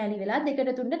 ඈලි මෑලි වෙලා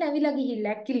දෙකට තුනට නැවිලා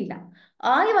ගිහිල්ලා ඇක්කිලිලා.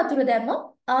 ආයෙ වතුර දැම්මොත්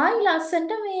ආයෙ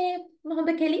ලස්සන්ට මේ හොඳ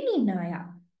කෙලින් ඉන්නවා යා.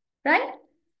 Right?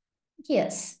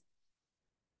 Yes.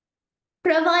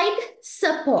 Provide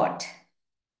support.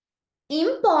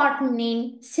 Important in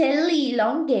cell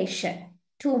elongation.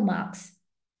 2 marks.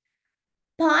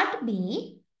 Part B.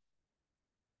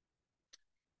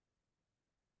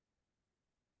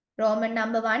 Roman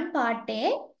number 1, part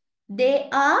A. They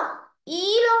are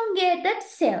elongated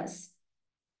cells.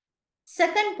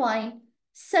 Second point,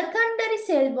 secondary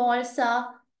cell walls are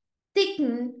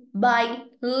thickened by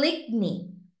lignin.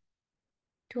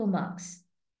 2 marks.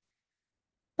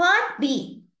 Part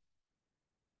B.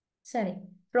 Sorry.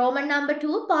 Roman number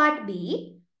 2, part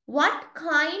B. What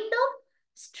kind of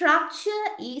structure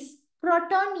is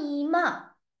protonema?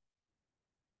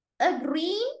 A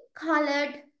green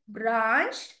colored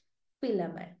branched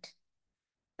filament.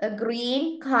 A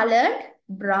green colored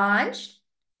branched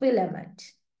filament.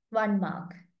 1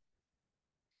 mark.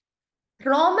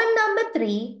 Roman number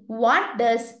 3. What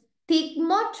does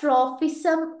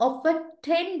thigmotrophism of a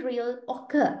tendril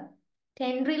occur?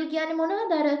 Tendril කියන්නේ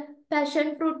මොනවද? අර passion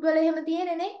fruit වල එහෙම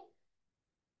තියෙනනේ.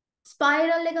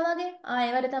 Spiral එක වගේ.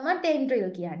 ඒවට තමයි tendril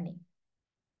කියන්නේ.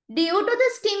 Due to the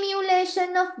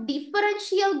stimulation of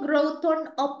differential growth on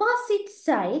opposite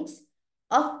sides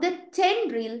of the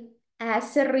tendril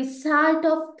as a result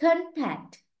of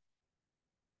contact.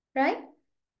 Right?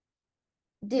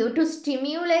 Due to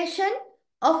stimulation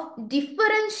of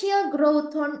differential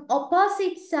growth on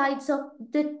opposite sides of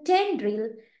the tendril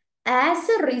as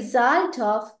a result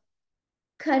of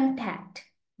contact.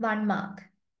 1 mark.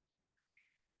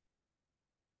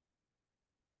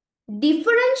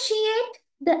 Differentiate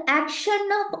the action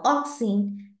of auxin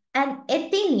and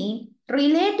ethylene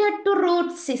related to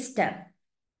root system.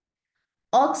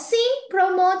 Auxin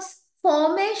promotes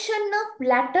formation of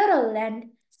lateral and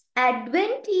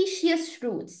adventitious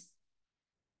roots,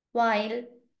 while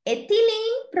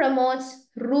ethylene promotes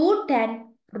root and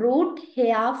root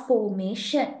hair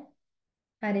formation.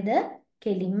 හරිද?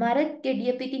 කෙලින්ම අර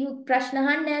gediya පිටින් ප්‍රශ්න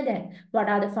අහන්නේ නැහැ දැන්. What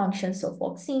are the functions of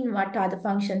auxin? What are the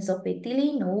functions of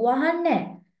ethylene? ඕව අහන්නේ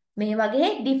නැහැ. මේ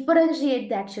වගේ differentiate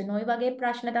the action. ඔය වගේ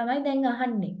ප්‍රශ්න තමයි දැන්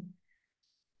අහන්නේ.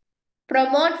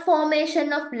 Promote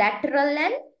formation of lateral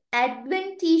and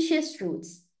adventitious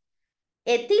roots.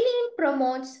 Ethylene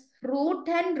promotes root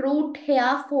and root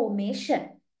hair formation.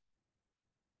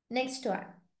 Next one,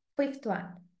 5th one.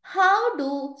 How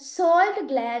do salt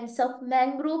glands of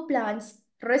mangrove plants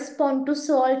respond to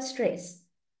salt stress?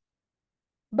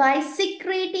 By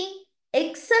secreting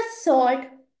excess salt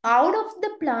out of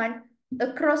the plant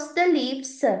across the leaf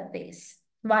surface.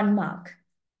 1 mark.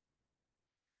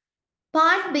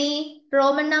 Part B,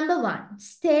 Roman number 1.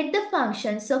 State the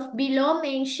functions of below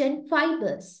mentioned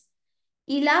fibers.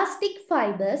 Elastic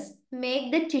fibers make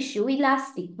the tissue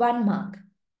elastic. 1 mark.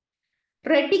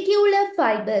 Reticular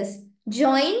fibers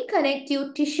join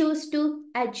connective tissues to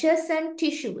adjacent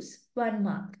tissues. 1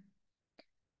 mark.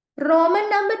 Roman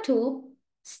number 2.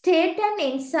 State an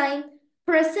enzyme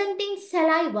present in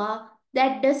saliva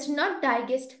that does not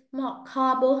digest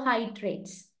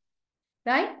carbohydrates.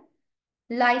 Right?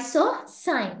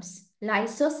 Lysozymes.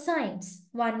 Lysozymes.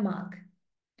 1 mark.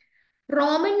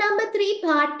 Roman number 3,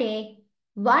 part A.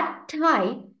 What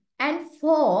type and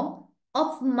form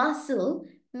of muscle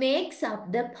makes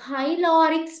up the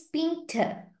pyloric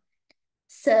sphincter?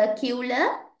 Circular,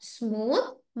 smooth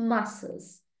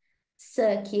muscles.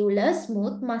 Circular,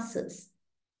 smooth muscles.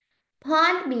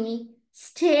 Part B,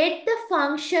 state the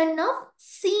function of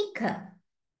seeker.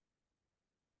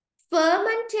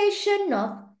 Fermentation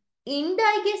of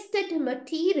indigested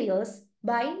materials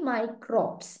by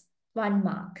microbes. 1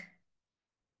 mark.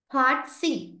 Part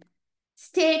C,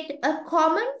 state a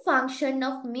common function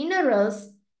of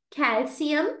minerals,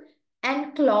 calcium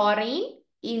and chlorine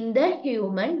in the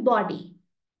human body,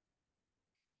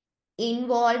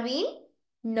 involving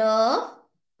nerve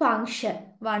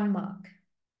function. 1 mark.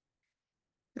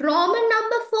 Roman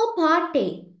number 4, part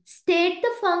A. State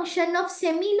the function of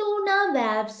semilunar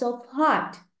valves of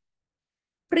heart.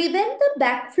 Prevent the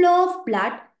backflow of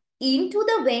blood into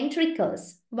the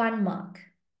ventricles. 1 mark.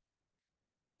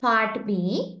 Part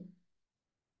B.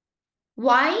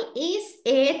 Why is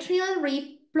atrial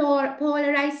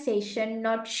repolarization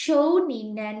not shown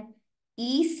in an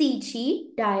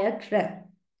ECG diagram?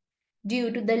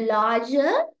 Due to the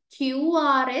larger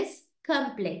QRS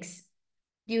complex.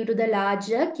 Due to the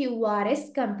larger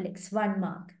QRS complex. 1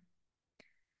 mark.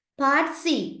 Part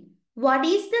C. What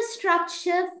is the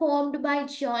structure formed by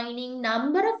joining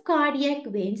number of cardiac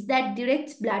veins that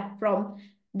directs blood from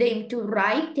them to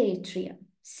right atrium?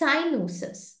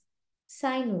 Sinuses.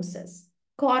 Sinuses.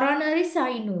 Coronary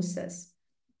sinuses.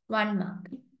 1 mark.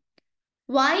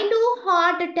 Why do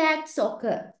heart attacks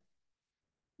occur?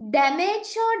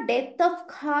 Damage or death of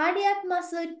cardiac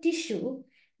muscle tissue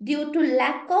due to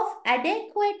lack of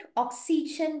adequate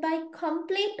oxygen by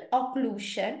complete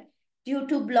occlusion due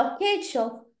to blockage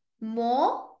of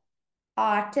more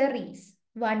arteries.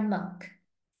 1 mark.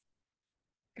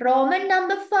 Roman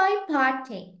number 5, part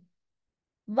A.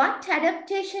 What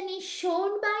adaptation is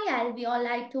shown by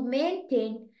alveoli to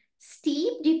maintain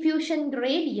steep diffusion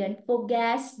gradient for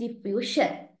gas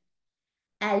diffusion?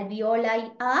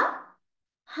 Alveoli are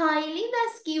highly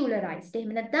vascularized.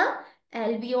 එහෙම නැත්නම්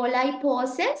alveoli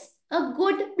possess a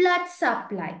good blood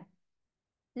supply.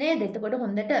 නේද? එතකොට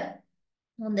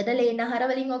හොඳට ලේ නහර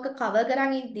වලින් ඔක cover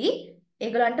කරන් ඉද්දි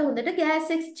ඒගොල්ලන්ට හොඳට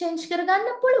gas exchange කරගන්න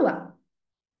පුළුවන්.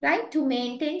 Right? To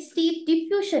maintain steep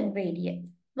diffusion gradient.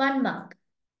 1 mark.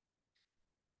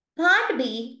 Part B.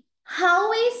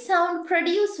 How is sound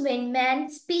produced when man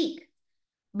speak?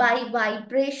 By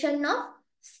vibration of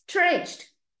stretched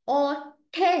or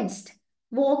tensed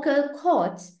vocal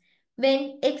cords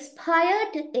when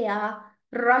expired air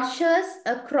rushes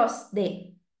across them.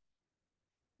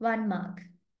 1 mark.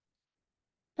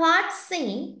 Part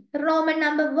C, Roman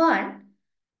number 1.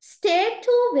 State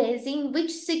 2 ways in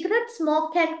which cigarette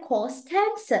smoke can cause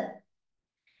cancer.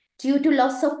 Due to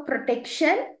loss of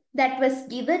protection that was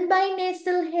given by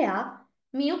nasal hair,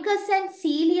 mucus and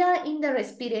cilia in the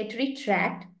respiratory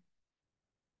tract.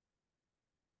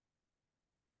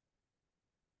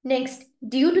 Next,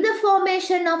 due to the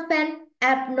formation of an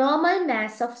abnormal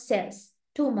mass of cells.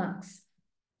 2 marks.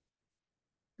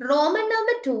 Roman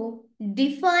number 2,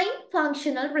 define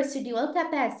functional residual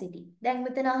capacity. දැන්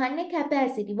මෙතන අහන්නේ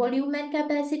capacity, volume and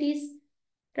capacities,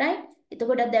 right?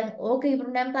 එතකොට දැන් ඕක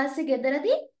ඉවරුනන් පස්සේ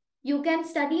ගෙදරදී you can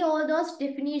study all those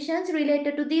definitions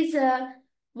related to this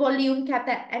volume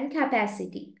and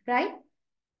capacity, right?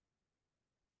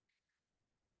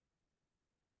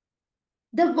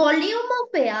 The volume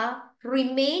of air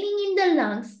remaining in the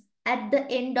lungs at the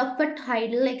end of a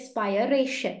tidal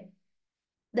expiration.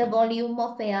 The volume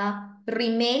of air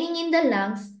remaining in the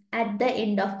lungs at the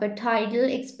end of a tidal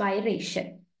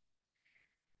expiration.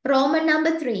 Roman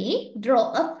number 3,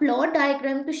 draw a flow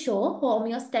diagram to show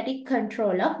homeostatic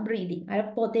control of breathing.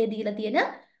 අර පොතේ දීලා තියෙන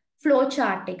flow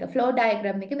chart එක, flow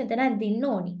diagram එක මෙතන අඳින්න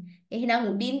ඕනි. එහෙනම්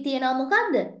උඩින් තියෙනවා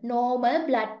මොකද්ද? Normal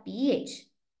blood pH.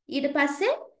 ඊට පස්සේ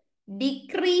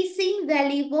decreasing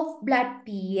value of blood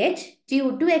pH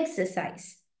due to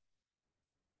exercise.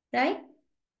 Right?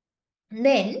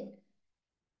 Then,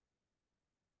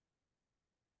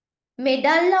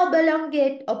 medulla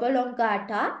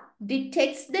oblongata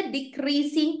detects the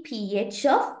decreasing pH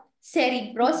of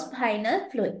cerebrospinal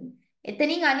fluid.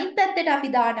 එතනින් අනිත් පැත්තට අපි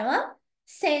දානවා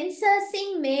sensors in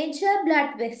major blood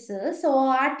vessels or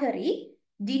artery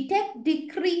detect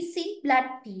decreasing blood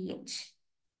pH.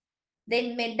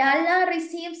 Then medulla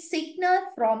receives signal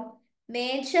from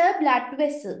major blood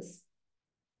vessels.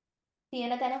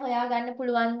 තියෙන තැන හොයාගන්න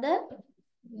පුළුවන්ද?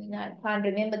 I can't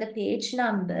remember the page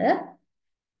number.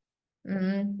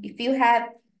 If you have,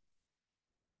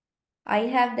 I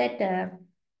have that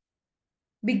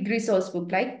big resource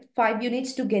book, like 5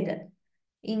 units together.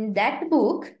 In that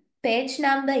book, page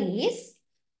number is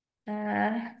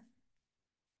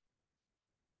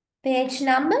page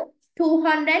number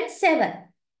 207.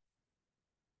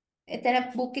 එතන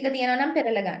book එක තියෙනවා නම්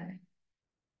පෙරලා ගන්න.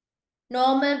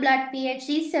 Normal blood pH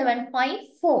is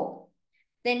 7.4.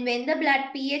 Then when the blood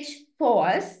pH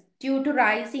falls, due to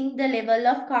rising the level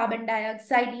of carbon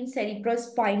dioxide in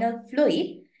cerebrospinal fluid,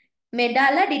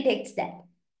 medulla detects that.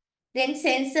 Then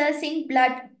sensors in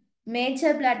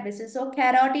major blood vessels, so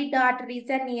carotid arteries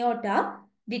and aorta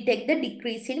detect the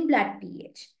decrease in blood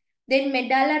pH. Then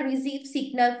medulla receives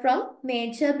signal from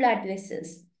major blood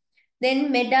vessels.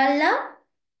 Then medulla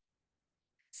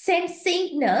sends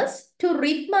signals to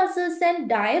rib muscles and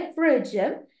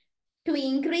diaphragm to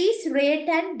increase rate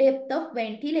and depth of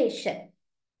ventilation.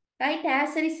 Right?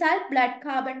 As a result, blood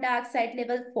carbon dioxide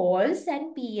level falls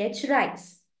and pH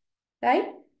rise. Right?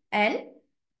 And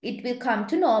it will come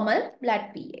to normal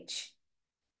blood pH.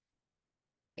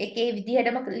 එකේ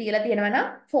විදිහටම ලියලා තියෙනවා නම්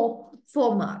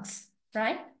 4 marks.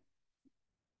 Right?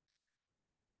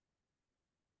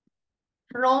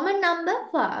 Roman number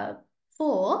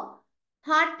 4,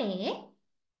 part A,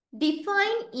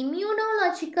 define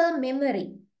immunological memory.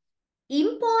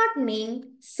 Important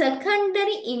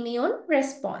secondary immune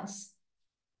response.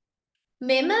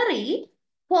 Memory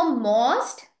for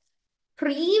most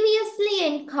previously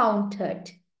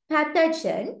encountered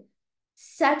pathogen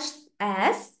such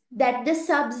as that the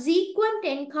subsequent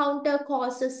encounter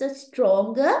causes a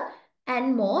stronger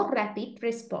and more rapid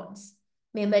response.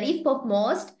 Memory for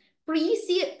most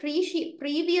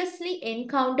previously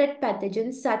encountered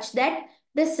pathogens such that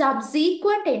the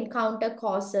subsequent encounter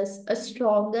causes a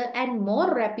stronger and more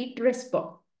rapid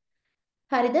response.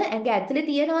 හරිද? ඇඟ ඇතුලේ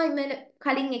තියෙනවා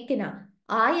කලින් එක්කෙනා.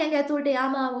 ආයි ඇඟ ඇතුලට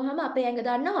යාම ආවම අපේ ඇඟ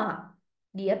දන්නවා.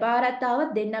 ගිය පාරත් ආවත්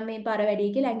දෙන්නම් මේ පාර වැඩි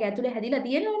කියලා ඇඟ ඇතුලේ හැදිලා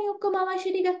තියෙනවනේ ඔක්කොම අවශ්‍ය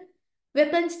ටික.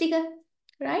 weapons ටික.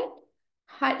 right?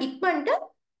 ඉක්මනට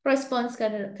response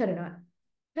කරනවා.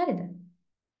 හරිද?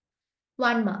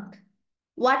 1 mark.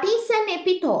 What is an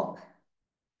epitope?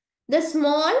 The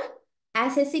small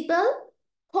accessible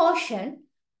portion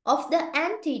of the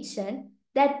antigen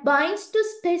that binds to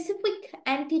specific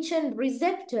antigen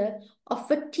receptor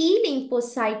of a T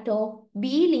lymphocyte or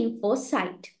B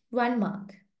lymphocyte. 1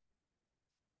 mark.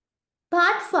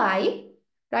 Part 5,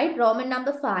 right? Roman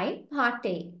number 5, part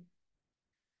A.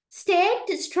 State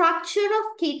structure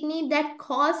of kidney that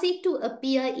cause it to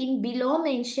appear in below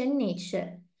mentioned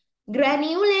nature.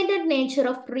 Granulated nature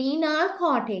of renal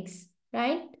cortex,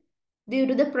 right? Due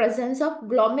to the presence of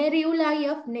glomeruli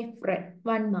of nephron.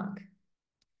 1 mark.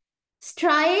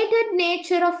 Striated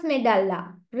nature of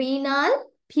medulla, renal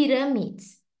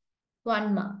pyramids.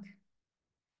 1 mark.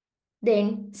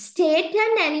 Then state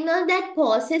an animal that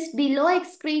possesses below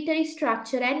excretory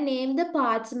structure and name the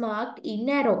parts marked in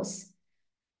arrows.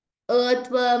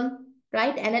 Earthworm,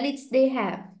 right? Annelids they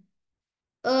have.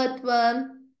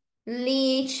 Earthworm,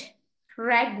 leech,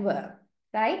 ragworm,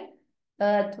 right?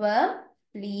 Earthworm,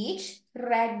 leech,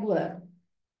 ragworm.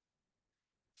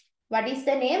 What is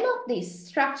the name of this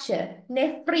structure?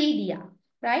 Nephridia,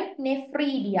 right?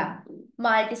 Nephridia,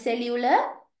 multicellular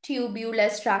tubular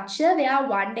structure where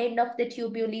one end of the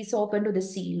tubule is open to the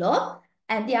coelom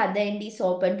and the other end is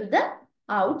open to the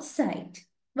outside.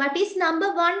 What is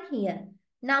number 1 here?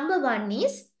 Number 1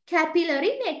 is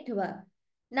capillary network.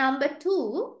 Number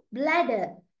 2,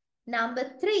 bladder. Number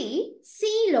 3,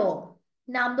 coelom.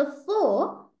 Number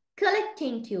 4,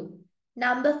 collecting tube.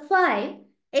 Number 5,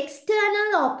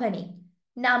 external opening.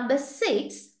 Number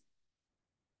 6,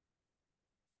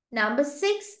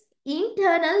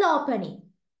 internal opening.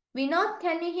 Vinod,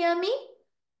 can you hear me?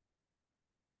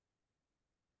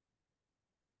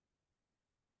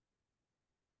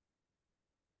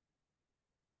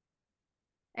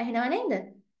 ඇහෙනව නේද?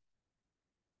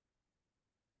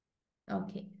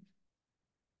 Okay.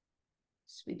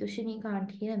 Svidushini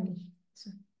can't hear me.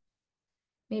 So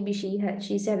maybe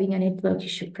she's having a network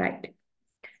issue, right?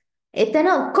 එතන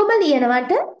ඔක්කොම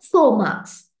ලියනවට 4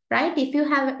 marks, right? If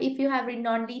you have written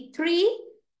only 3,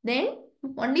 then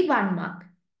only 1 mark.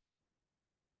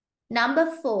 Number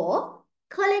 4,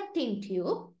 collecting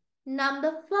tube.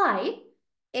 Number 5,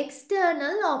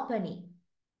 external opening.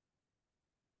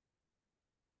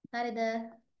 හරිද?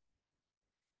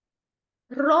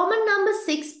 Roman number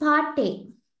 6, part A.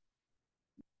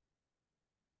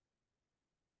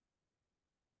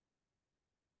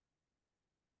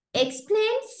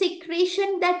 Explain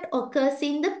secretion that occurs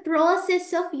in the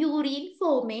process of urine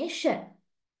formation.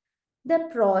 The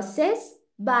process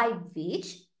by which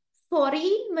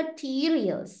foreign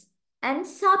materials and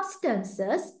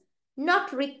substances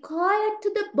not required to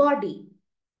the body,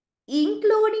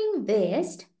 including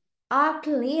waste, are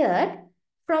cleared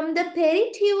from the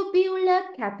peritubular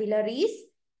capillaries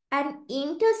and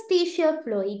interstitial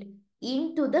fluid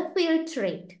into the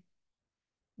filtrate.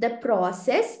 The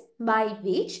process by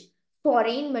which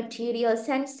foreign materials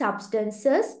and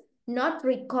substances not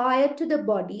required to the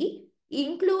body,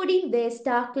 including waste,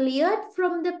 are cleared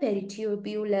from the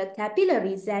peritubular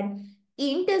capillaries and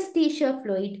interstitial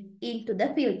fluid into the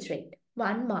filtrate.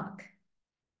 1 mark.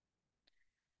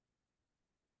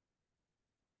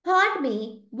 Part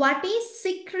B. What is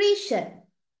secretion?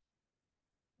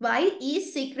 Why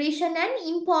is secretion an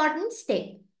important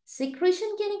step?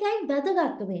 Secretion කියන එකයි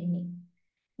වැදගත් වෙන්නේ.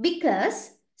 Because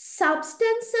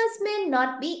substances may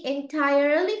not be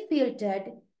entirely filtered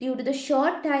due to the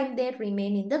short time they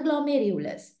remain in the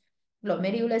glomerulus.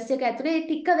 Glomerulus එක ඇතුලේ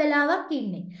ටික වෙලාවක්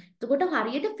ඉන්නේ. එතකොට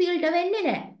හරියට ෆිල්ටර් වෙන්නේ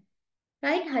නැහැ.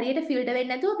 right? හරියට ෆිල්ටර්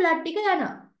වෙන්නේ නැතුව බ්ලඩ් ටික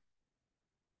යනවා.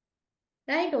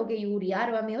 right? ඕකේ යූරියා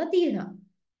අරවා මේවා තියෙනවා.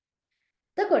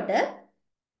 එතකොට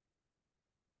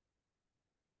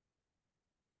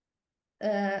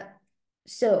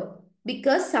so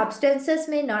because substances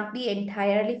may not be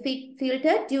entirely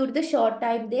filtered due to the short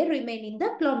time they remain in the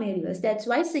glomerulus. That's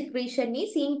why secretion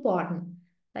is important.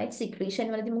 Right? Secretion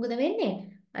වලදී මොකද වෙන්නේ?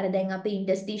 අර දැන් අපේ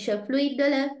interstitial fluid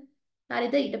වල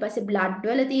හරිද ඊට පස්සේ blood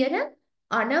වල තියෙන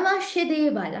අනවශ්‍ය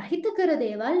දේවල් අහිතකර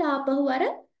දේවල් ආපහු අර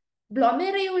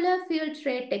glomerular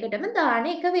filtrate එකටම දාන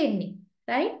එක වෙන්නේ.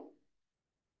 Right?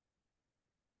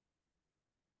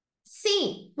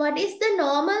 C. What is the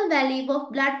normal value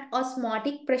of blood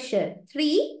osmotic pressure?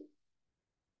 3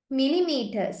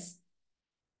 millimeters.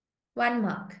 1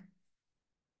 mark.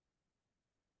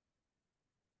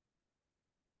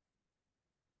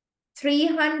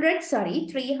 300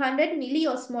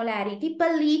 milliosmolarity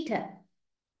per liter.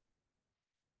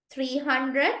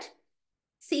 300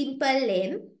 simple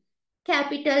M,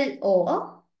 capital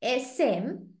O, SM,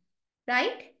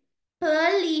 right?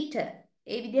 Per liter.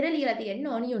 ඒ විදිහට ලියලා තියෙන්න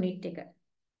ඕනි යුනිට් එක.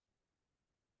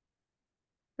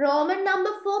 Roman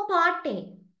number 4 part A.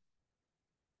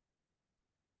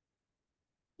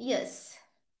 Yes.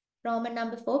 Roman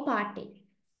number 4 part A.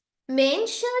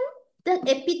 Mention the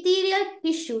epithelial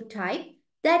tissue type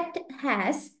that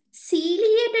has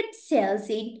ciliated cells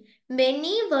in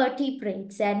many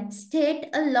vertebrates and state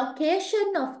a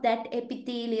location of that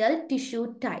epithelial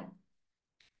tissue type.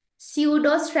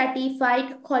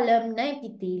 Pseudostratified columnar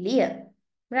epithelium.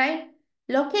 Right?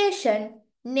 Location,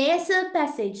 nasal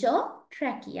passage or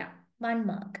trachea. 1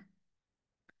 mark.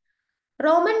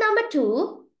 Roman number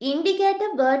 2, indicate a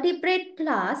vertebrate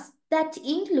class that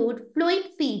include fluid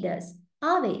feeders.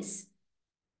 Aves.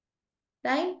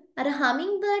 Right? අර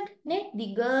hummingbird නේ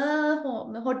දිග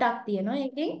හොටක් තියෙනවා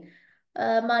ඒකෙන්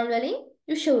මල් වලින්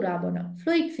යුෂුරා බොනවා.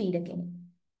 Fluid feeder කෙනෙක්.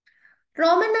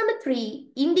 Roman number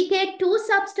 3, indicate 2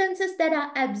 substances that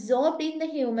are absorbed in the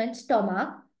human stomach.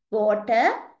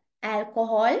 Water,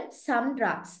 alcohol, some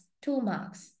drugs. 2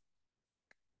 marks.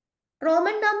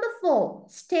 Roman number 4.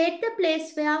 State the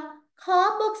place where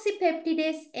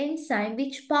carboxypeptidase enzyme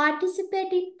which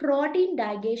participate in protein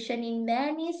digestion in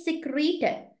man is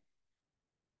secreted.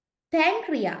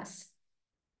 Pancreas.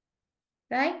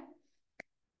 Right?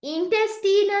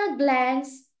 Intestinal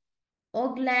glands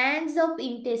or glands of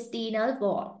intestinal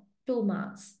wall. 2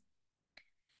 marks.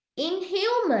 In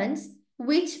humans,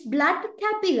 which blood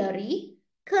capillary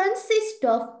consist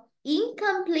of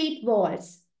incomplete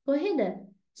walls? කොහෙද?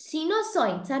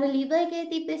 Sinusoids. අර liver එකේ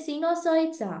තිබ්බේ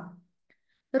sinusoids are.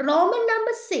 Roman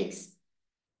number 6.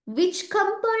 Which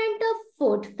component of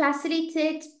food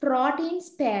facilitates protein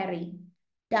sparing?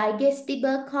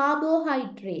 Digestible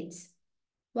carbohydrates.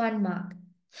 1 mark.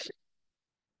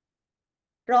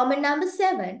 Roman number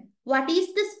 7. What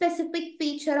is the specific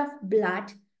feature of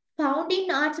blood found in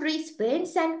arteries,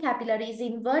 veins, and capillaries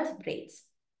in vertebrates?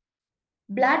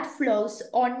 Blood flows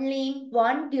only in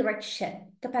one direction.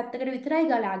 එක පැත්තකට විතරයි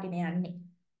ගලාගෙන යන්නේ.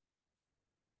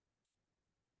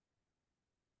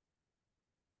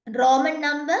 Roman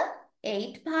number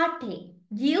 8 part A.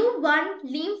 Give 1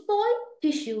 lymphoid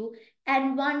tissue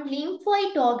and 1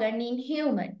 lymphoid organ in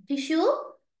human. Tissue,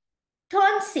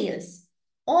 tonsils.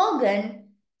 Organ,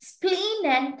 spleen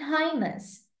and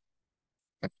thymus.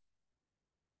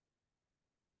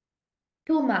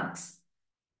 2 marks.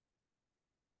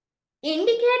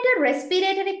 Indicate a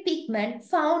respiratory pigment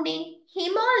found in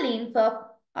hemolymph of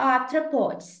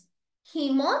arthropods.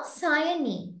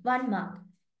 Hemocyanin. 1 mark.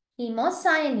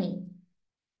 Hemocyanin.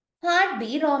 Part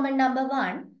B, Roman number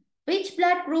 1. Which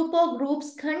blood group or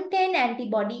groups contain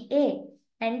antibody A?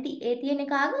 Anti-A තියෙන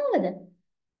කාගාවද?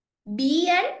 B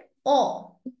and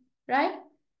O. Right?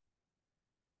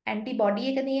 Antibody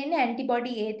එක තියෙන්නේ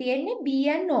antibody A තියෙන්නේ B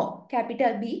and O.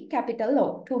 Capital B, capital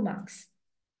O. 2 marks.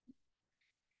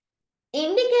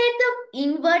 Indicate the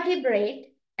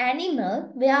invertebrate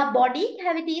animal where body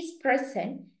cavity is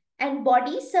present and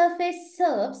body surface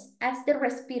serves as the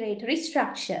respiratory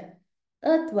structure.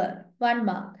 Earthworm. 1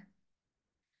 mark.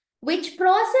 Which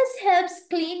process helps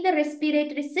clean the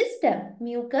respiratory system?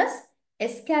 Mucus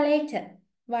escalator.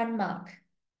 1 mark.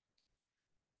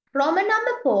 Roman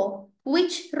number 4.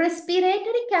 Which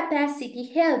respiratory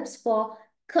capacity helps for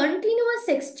continuous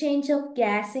exchange of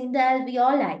gas in the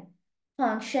alveoli?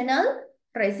 Functional,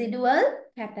 residual,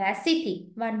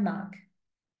 capacity. 1 mark.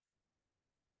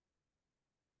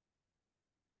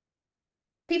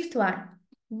 Fifth one.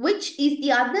 Which is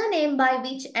the other name by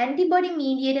which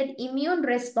antibody-mediated immune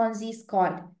response is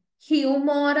called?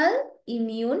 Humoral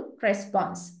immune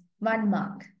response. 1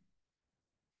 mark.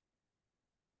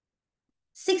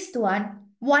 Sixth one.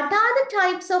 What are the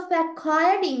types of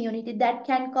acquired immunity that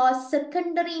can cause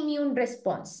secondary immune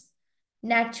response?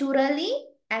 Naturally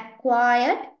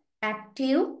acquired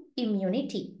active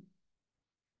immunity.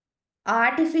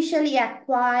 Artificially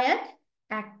acquired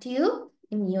active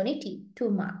immunity. 2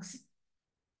 marks.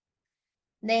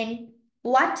 Then,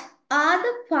 what are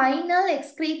the final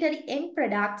excretory end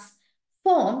products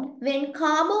formed when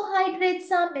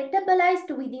carbohydrates are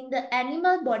metabolized within the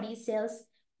animal body cells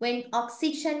when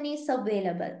oxygen is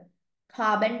available?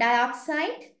 Carbon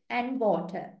dioxide and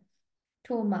water.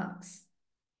 2 marks.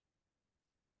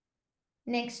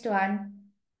 Next one.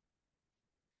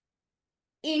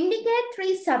 Indicate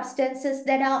 3 substances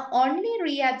that are only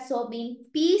reabsorbed in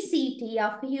PCT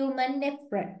of human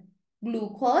nephron.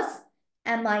 Glucose,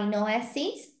 amino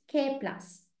acids, K+.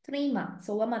 3 marks.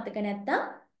 So, මතක නැත්තම්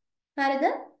හරිද?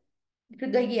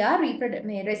 ගියා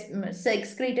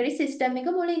excretory system එක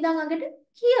මුලින් ඉඳන් අගට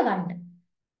කියවන්න.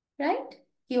 right?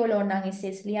 කියවල ඕනනම්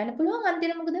SS ලියන්න පුළුවන්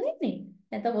අන්තිම මොකද වෙන්නේ?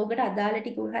 නැත්නම් ඔකට අදාළ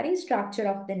ටික හරි structure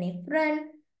of the nephron,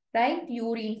 right?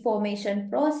 urine formation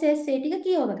process ඒ ටික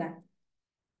කියවව ගන්න.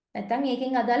 නැත්නම්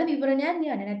ඒකෙන් අදාළ විවරණයක්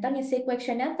ලියන්න. නැත්නම් essay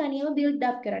question එකක් තනියම build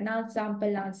up කරන්න.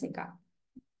 example answer එකක්.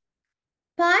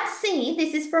 Part C,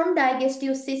 this is from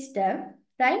digestive system,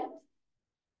 right?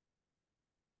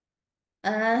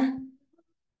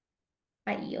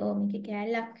 අයියෝ මේක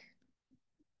කැලක්.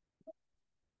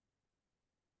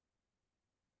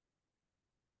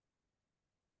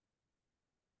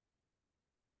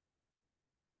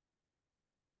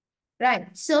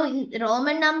 Right. So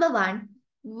Roman number 1,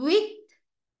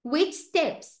 which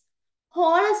steps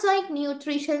holozoic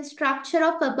nutrition structure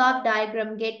of above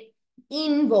diagram get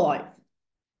involved?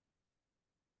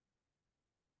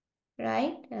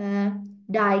 Right?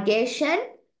 Digestion,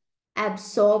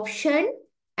 absorption,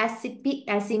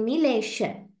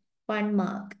 assimilation. 1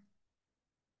 mark.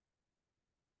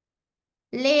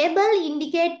 Label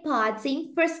indicate parts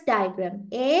in first diagram.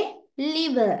 A,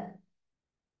 liver.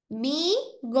 B,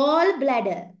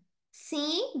 gallbladder.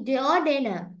 C,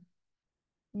 duodenum.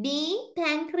 D,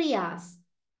 pancreas.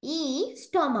 E,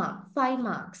 stomach. 5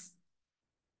 marks.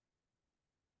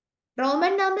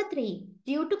 Roman number 3.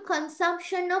 Due to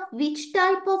consumption of which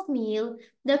type of meal,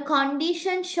 the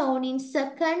condition shown in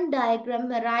second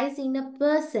diagram arise in a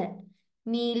person.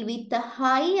 Meal with a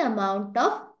high amount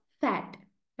of fat.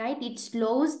 Right? It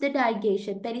slows the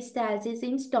digestion. Peristalsis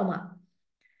in stomach.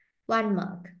 1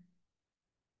 mark.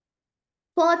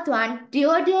 Fourth one,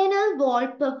 duodenal wall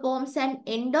performs an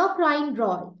endocrine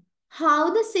role.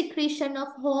 How the secretion of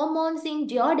hormones in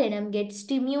duodenum gets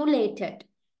stimulated.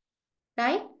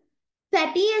 Right?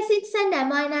 Fatty acids and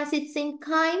amino acids in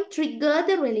chyme trigger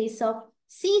the release of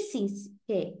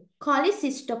CCK,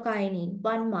 cholecystokinin.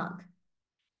 1 mark.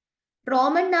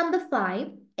 Roman number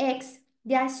 5, X,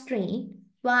 gastrin,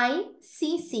 Y,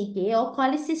 CCK or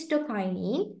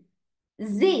cholecystokinin,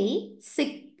 Z,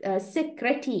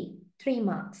 secrete. 3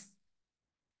 marks.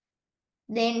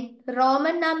 Then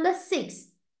Roman number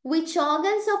 6. Which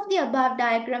organs of the above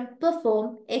diagram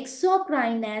perform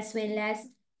exocrine as well as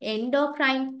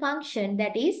endocrine function,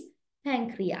 that is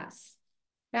pancreas?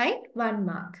 Right? 1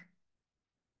 mark.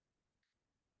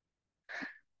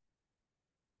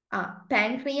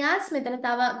 Pancreas මෙතන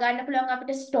තව ගන්න පුළුවන්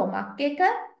අපිට stomach එක,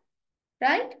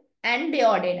 right? and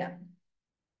duodenum.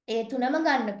 ඒ තුනම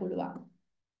ගන්න පුළුවන්.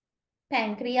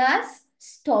 Pancreas,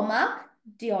 stomach,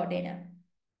 duodenum.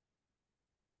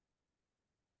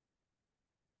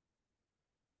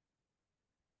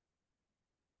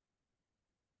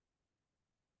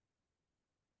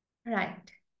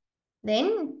 Right.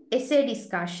 Then essay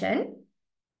discussion.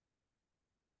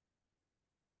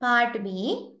 Part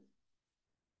B.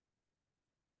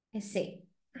 Essay.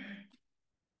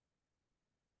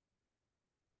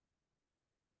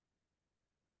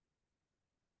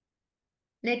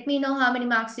 Let me know how many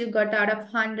marks you got out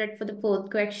of 100 for the fourth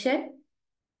question.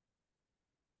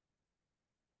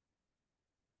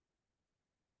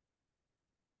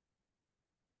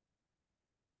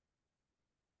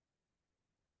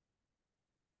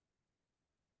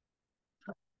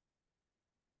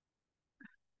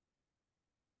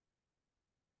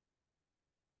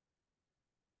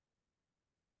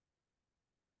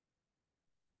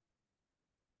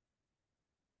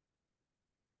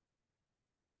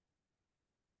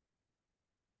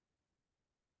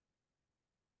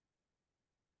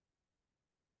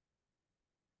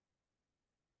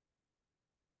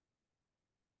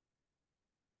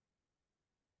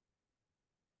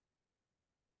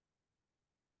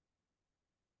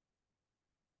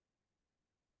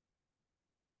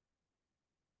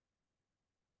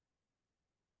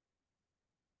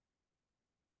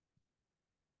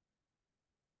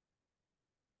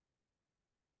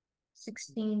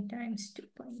 16 times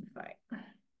 2.5.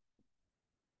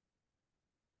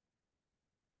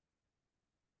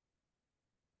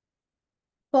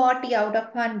 40 out of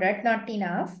 100, not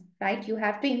enough, right? You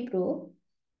have to improve.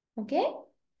 Okay?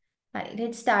 Right,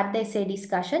 let's start the essay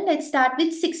discussion. Let's start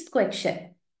with sixth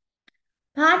question.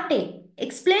 Part A.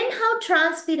 Explain how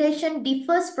transpiration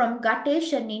differs from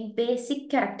guttation in basic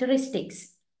characteristics.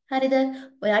 හරිද?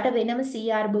 ඔයාට වෙනම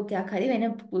CR book එකක් හරි වෙන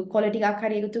quality එකක්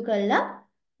හරි එකතු කරලා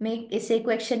මේ essay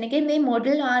question එකේ මේ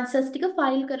model answers ටික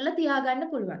file කරලා තියාගන්න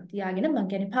පුළුවන්. තියාගෙන මම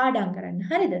කියන්නේ පාඩම් කරන්න.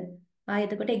 හරිද? ආයෙ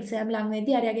එතකොට exam ලඟ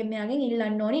වෙද්දී අරයාගෙන් මෙයාගෙන්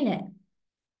ඉල්ලන්න ඕනේ නැහැ.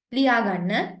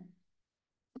 ලියාගන්න.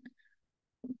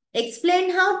 Explain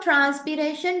how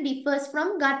transpiration differs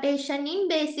from guttation in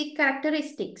basic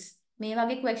characteristics. මේ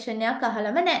වගේ question එකක්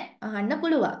අහලම නැහැ. අහන්න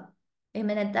පුළුවන්.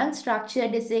 එහෙම නැත්නම්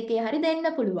structured essay එකේ හරි දෙන්න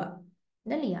පුළුවන්.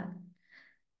 දැන් ලියන්න.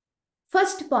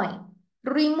 First point.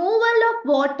 Removal of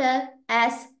water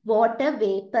as water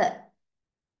vapor.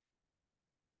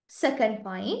 Second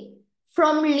point.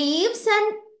 From leaves and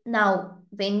now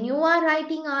when you are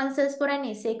writing answers for an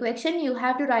essay question, you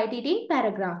have to write it in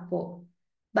paragraph form.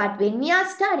 But when we are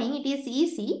studying, it is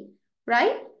easy,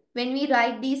 right? When we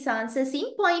write these answers in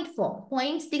point form.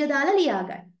 Points ටික දාලා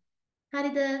ලියාගන්න.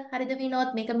 හරිද? හරිද විනෝත්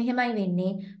මේක මෙහෙමයි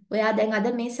වෙන්නේ. ඔයා දැන් අද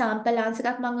මේ sample answer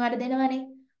එකක් මම ඔයාලට දෙනවනේ.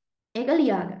 ඒක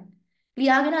ලියාගන්න.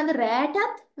 ලියාගෙන අද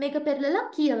රැටත් මේක පෙරලලා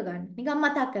කියව ගන්න. නිකන්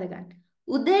මතක් කරගන්න.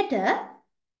 උදේට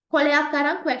කොලයක්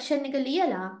අරන් question එක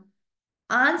ලියලා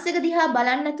answer එක දිහා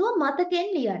බලන්න නැතුව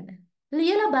මතකෙන් ලියන්න.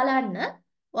 ලියලා බලන්න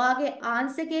ඔයාගේ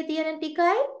answer එකේ තියෙන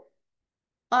ටිකයි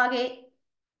ඔයාගේ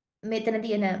මෙතන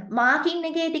තියෙන මාකින්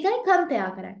එකේ ටිකයි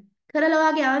කම්පෙයාර් කරන්න. කරලා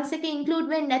ඔයාගේ answer එකේ include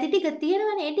වෙන්නේ නැති ටික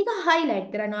තියෙනවනේ ඒ ටික highlight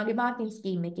කරන්න ඔයාගේ marking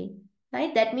scheme එකේ.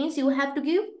 Right? That means you have to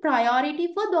give priority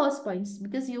for those points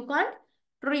because you can't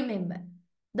remember.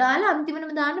 දාලා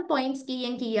අන්තිමටම දාන්න points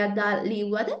කීයෙන් කීයක්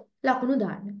ලියුවද ලකුණු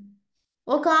දාන්න.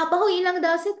 ඕක ආපහු ඊළඟ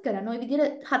දවසෙත් කරන්න. ওই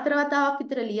විදිහට 4 වතාවක්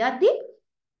විතර ලියද්දි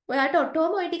ඔයාට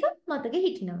ඔටෝම ওই ටික මතකෙ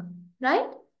හිටිනවා.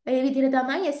 right? ඒ විදිහට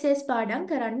තමයි essays පාඩම්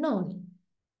කරන්න ඕනේ.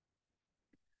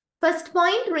 First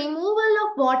point, removal of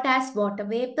water as water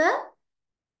vapor.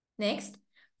 Next,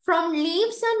 from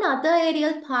leaves and other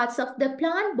aerial parts of the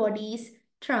plant bodies,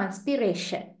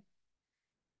 transpiration.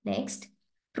 Next,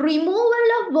 removal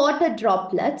of water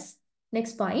droplets.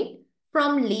 Next point,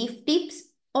 from leaf tips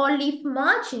or leaf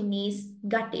margin is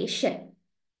guttation.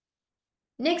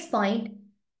 Next point,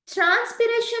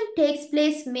 transpiration takes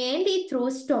place mainly through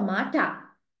stomata.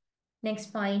 Next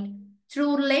point,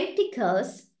 through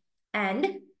lenticles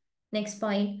and next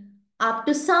point, up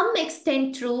to some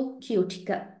extent through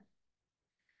cuticle.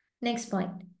 Next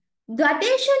point,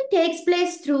 guttation takes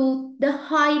place through the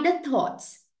hinder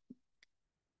thoughts.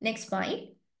 Next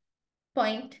point,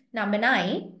 point number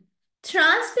 9,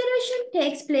 transpiration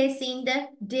takes place in the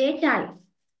daytime.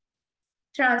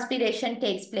 Transpiration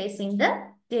takes place in the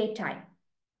daytime.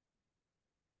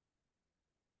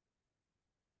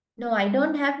 No, I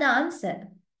don't have the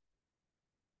answer.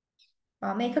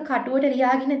 මේක කටුවට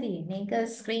ලියාගෙන තියෙන්නේ. ඒක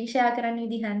screen share කරන්න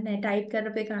විදිහක් නැහැ. Type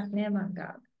කරපු එකක් නෑ මං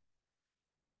ගාව.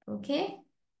 Okay?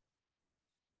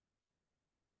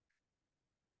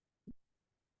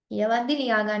 ඊයවද්දි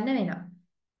ලියාගන්න වෙනවා.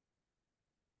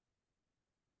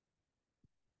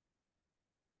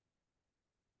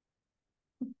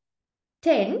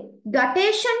 10.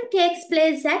 Guttation takes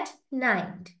place at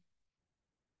night.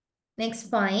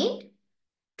 Next point.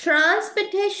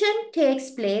 Transpiration takes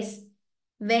place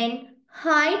when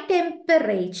high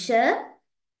temperature,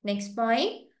 next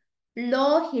point,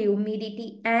 low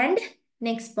humidity, and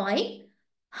next point,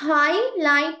 high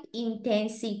light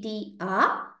intensity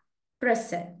are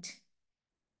present.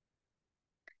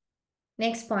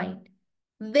 Next point,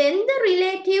 when the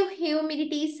relative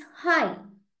humidity is high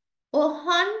or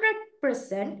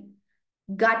 100%,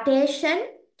 guttation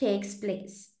takes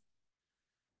place.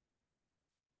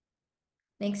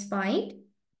 Next point,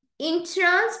 in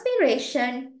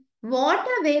transpiration,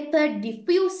 water vapor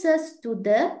diffuses to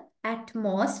the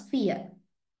atmosphere.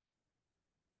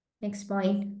 Next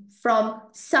point, from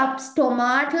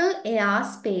substomatal air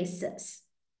spaces.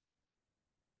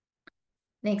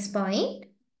 Next point,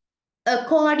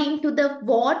 according to the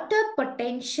water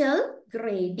potential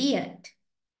gradient.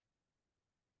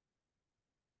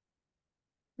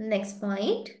 Next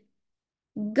point,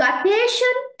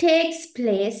 guttation takes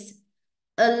place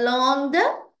along the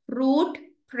root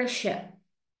pressure.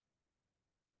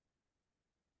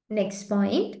 Next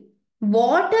point,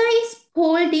 water is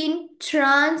pulled in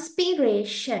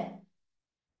transpiration.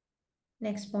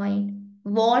 Next point,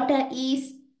 water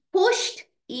is pushed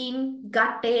in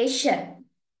guttation.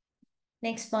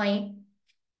 Next point,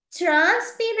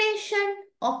 transpiration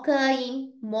occur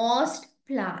in most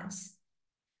plants.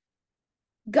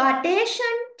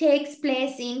 Guttation takes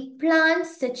place in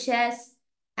plants such as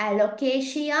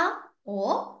Alocasia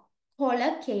or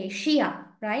Colocasia,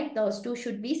 right? Those two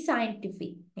should be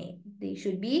scientific name. They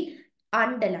should be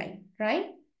underlined, right?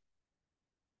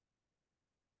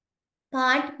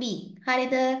 Part B.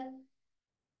 Harida,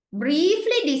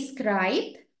 briefly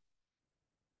describe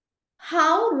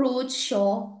how roots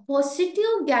show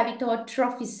positive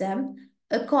gavitotrophism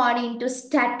according to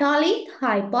Statolith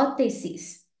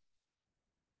hypothesis.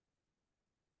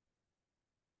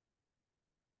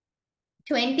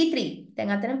 23. දැන්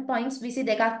අතන points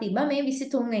 22ක් තිබ්බා මේ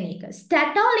 23 වෙනි එක.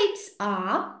 Statoliths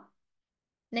are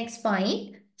next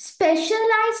point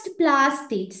specialized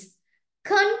plastids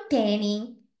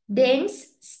containing dense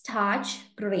starch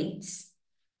grains.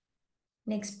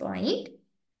 Next point.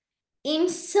 In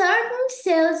certain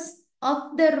cells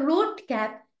of the root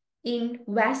cap in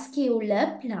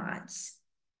vascular plants.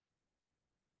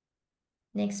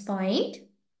 Next point.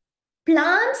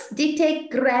 Plants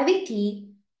detect gravity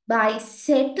by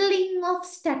settling of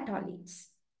statoliths.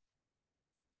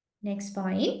 Next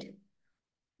point.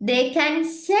 They can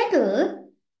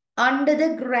settle under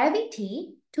the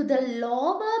gravity to the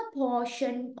lower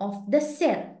portion of the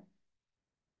cell.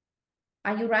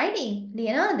 Are you writing?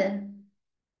 ලියනවද?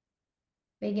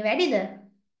 වේගෙ වැඩිද?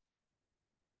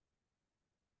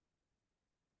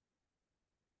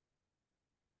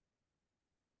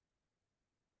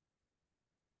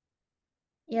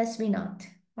 Yes, we not.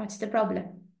 What's the problem?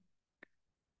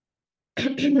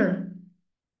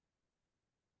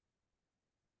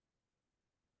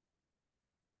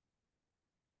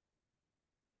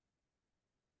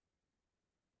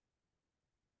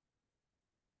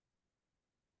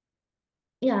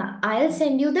 Yeah, I'll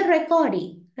send you the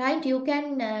recording, right? You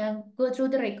can go through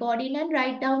the recording and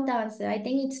write down the answer. I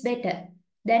think it's better.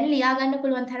 Then ලියා ගන්න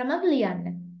පුළුවන් තරමක් ලියන්න.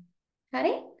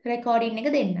 හරි? recording එක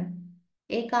දෙන්න.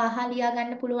 ඒක අහලා ලියා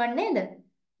ගන්න පුළුවන් නේද?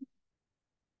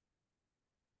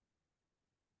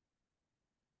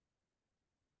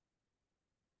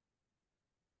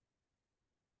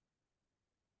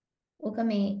 ඔක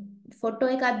මේ ෆොටෝ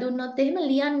එකක් දුන්නොත් එහෙම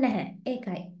ලියන්නේ නැහැ.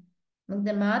 ඒකයි. මොකද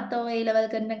මාත් ඔය A level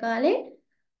කරන කාලේ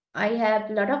I have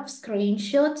lot of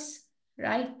screenshots,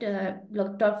 right?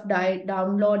 Lot of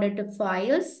downloaded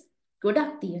files.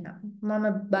 ගොඩක් තියෙනවා. මම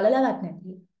බලලවත්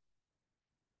නැති.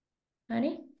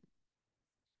 හරි?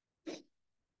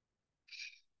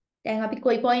 දැන් අපි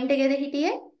කොයි පොයින්ට් එකේද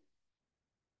හිටියේ?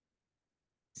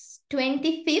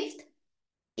 25th.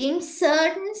 In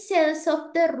certain cells of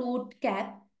the root cap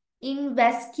in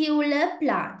vascular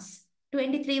plants.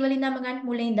 23 වලින් නම් ගන්න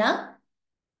මුලින් ඉඳන්.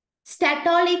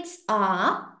 Statoliths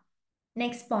are,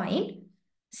 next point,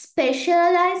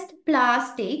 specialized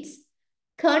plastids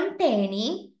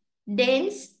containing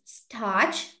dense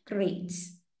starch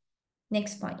grains.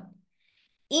 Next point.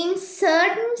 In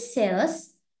certain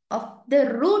cells of the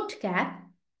root cap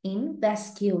in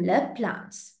vascular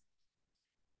plants.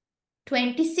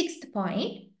 26th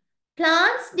point.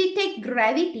 Plants detect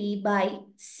gravity by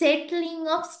settling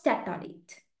of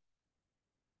statolith.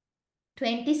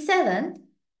 27th.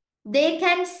 They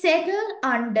can settle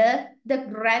under the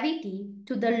gravity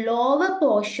to the lower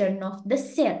portion of the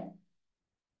cell.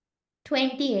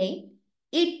 28.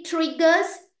 It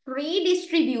triggers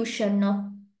redistribution of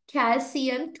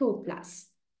calcium 2+.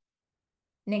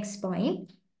 Next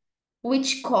point,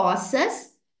 which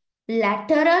causes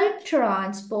lateral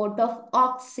transport of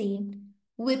auxin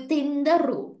within the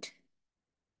root.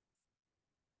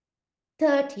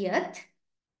 30th,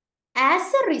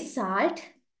 as a result,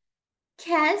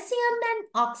 calcium and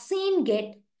auxin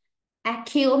get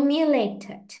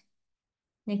accumulated.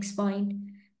 Next point,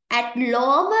 at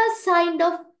lower side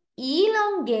of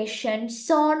elongation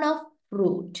zone of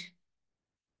root.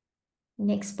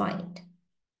 Next point,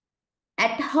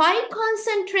 at high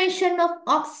concentration of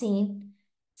auxin,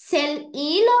 cell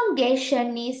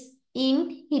elongation is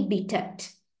inhibited.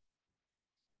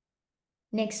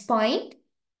 Next point,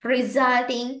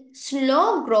 resulting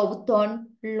slow growth on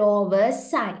lower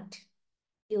side.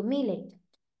 Accumulated.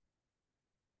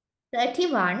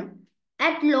 31.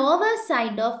 At lower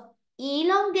side of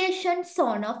elongation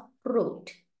zone of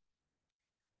root.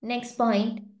 Next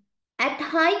point, at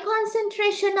high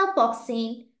concentration of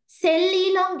auxin, cell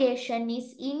elongation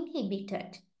is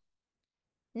inhibited.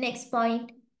 Next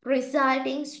point,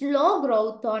 resulting slow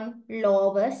growth on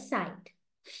lower side.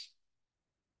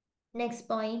 Next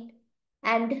point,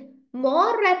 and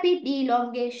more rapid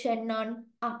elongation on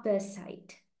upper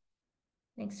side.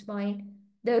 Next point,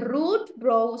 the root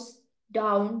grows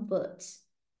downwards.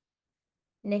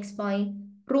 Next point,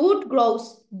 root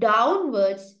grows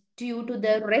downwards due to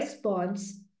the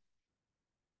response.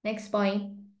 Next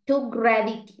point, to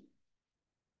gravity.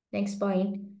 Next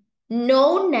point,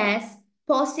 known as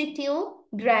positive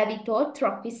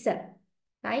gravitotrophism.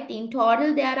 Right? In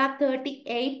total, there are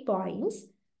 38 points.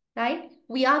 Right?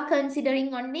 We are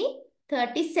considering only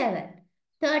 37.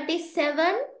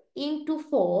 37 into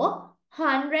 4,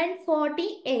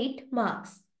 148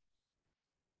 marks.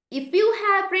 If you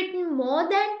have written more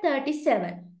than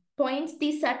 37 points,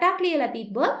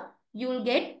 you will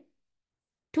get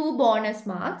 2 bonus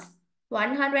marks.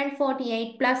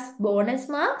 148 plus bonus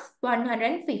marks,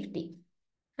 150.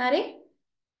 Right?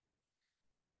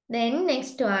 Then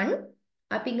next one,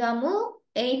 Apigamu,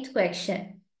 8th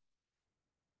question.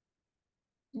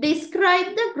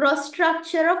 Describe the gross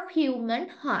structure of human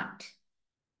heart.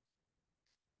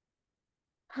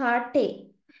 Heart A.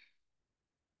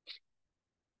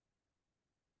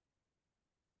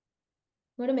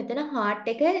 Heart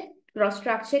gross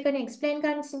structure can explain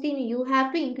constantly. You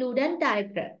have to include a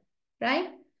diagram. Right?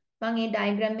 Manga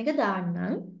diagram එක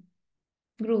දාන්නම්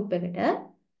group එකට.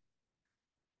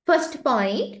 First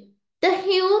point, the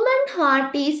human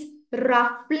heart is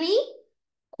roughly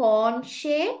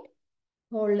cone-shaped,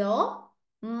 hollow,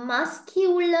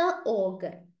 muscular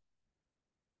organ.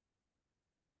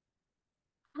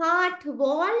 Heart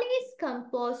wall is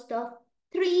composed of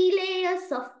 3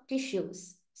 layers of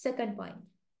tissues. Second point,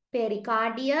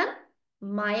 pericardium,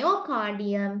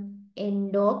 myocardium,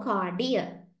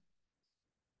 endocardium.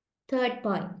 Third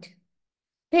point,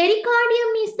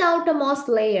 pericardium is the outermost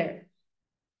layer.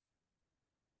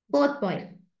 Fourth point,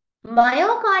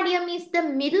 myocardium is the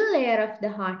middle layer of the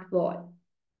heart wall.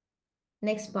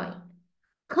 Next point,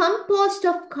 composed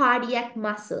of cardiac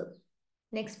muscle.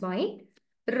 Next point,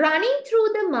 running through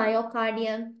the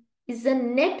myocardium is a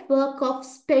network of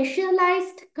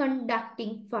specialized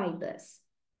conducting fibers.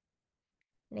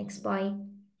 Next point,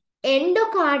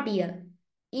 endocardium,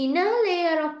 inner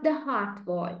layer of the heart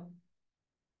wall.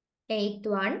 Eighth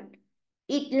one,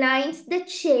 it lines the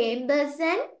chambers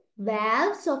and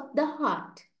valves of the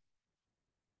heart.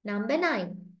 Number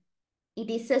 9, it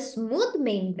is a smooth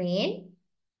membrane,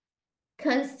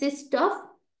 consists of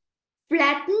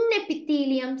flattened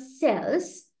epithelium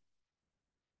cells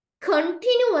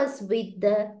continuous with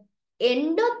the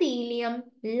endothelium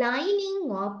lining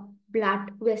of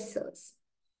blood vessels.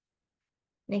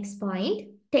 Next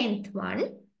point, 10th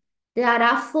one. There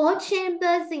are 4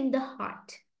 chambers in the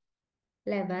heart.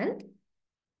 11th,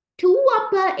 2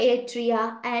 upper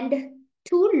atria and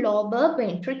 2 lower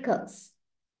ventricles.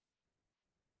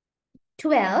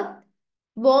 12th,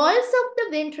 walls of the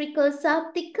ventricles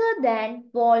are thicker than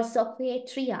walls of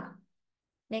atria.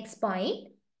 Next point,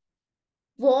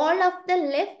 wall of the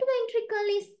left ventricle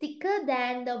is thicker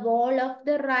than the wall of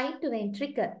the right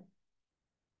ventricle.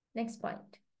 Next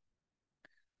point,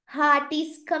 heart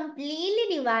is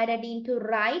completely divided into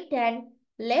right and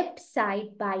left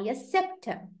side by a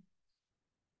septum.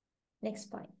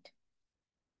 Next point,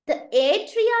 the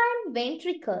atria and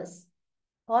ventricles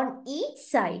on each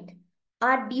side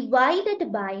are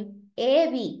divided by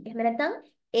AV,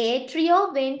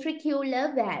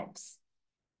 atrioventricular valves.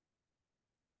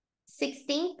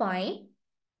 16th point,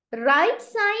 right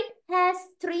side has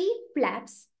 3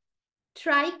 flaps,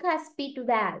 tricuspid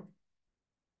valve.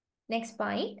 Next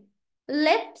point,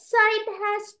 left side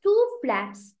has 2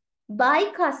 flaps,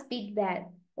 bicuspid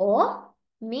valve or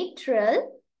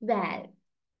mitral valve.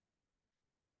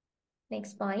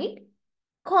 Next point,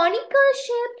 conical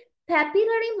shaped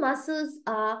papillary muscles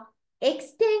are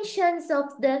extensions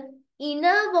of the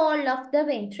inner wall of the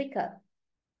ventricle.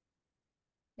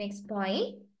 Next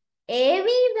point, AV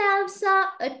valves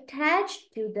are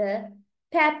attached to the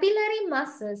papillary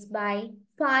muscles by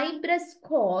fibrous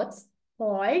cords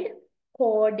called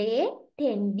chordae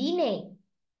tendinae.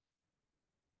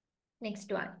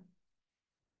 Next one,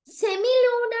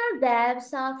 semilunar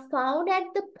valves are found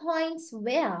at the points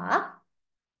where,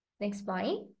 next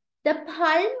point, the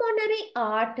pulmonary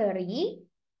artery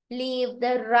leaves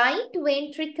the right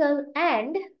ventricle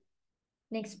and,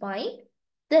 next point,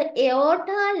 the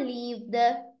aorta leaves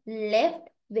the left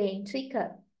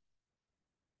ventricle.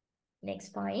 Next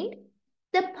point,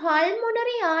 the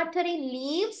pulmonary artery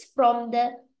leaves from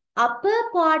the upper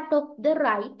part of the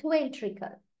right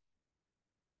ventricle.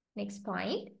 Next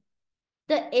point,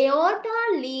 the aorta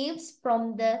leaves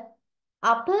from the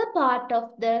upper part of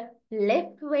the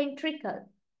left ventricle.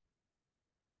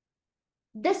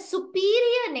 The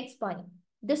superior, next point,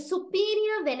 the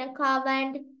superior vena cava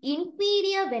and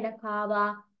inferior vena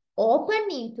cava open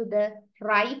into the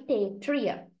right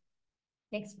atrium.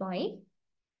 Next point,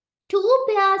 2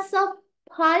 pairs of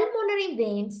pulmonary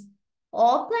veins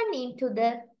open into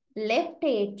the left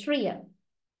atrium.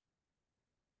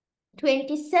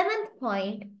 27th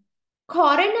point,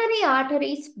 coronary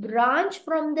arteries branch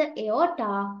from the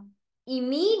aorta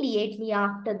immediately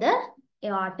after the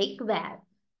aortic valve.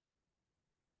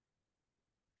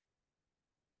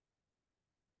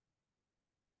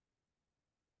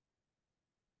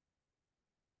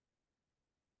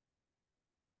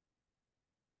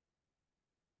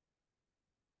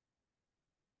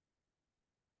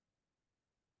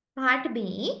 Part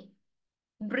B,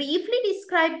 briefly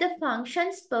describe the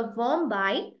functions performed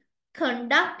by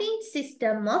conducting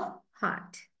system of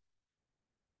heart.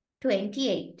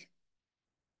 28.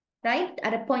 Right?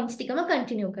 At points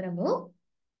continue karamu.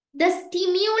 The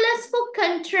stimulus for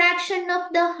contraction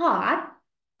of the heart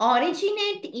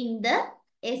originate in the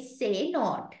SA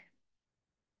node.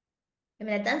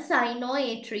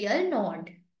 Sinoatrial node.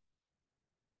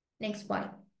 Next point.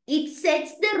 It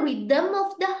sets the rhythm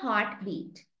of the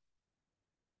heartbeat.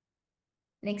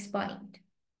 Next point.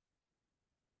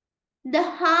 The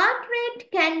heart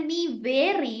rate can be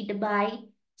varied by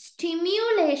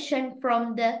stimulation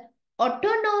from the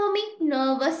autonomic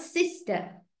nervous system.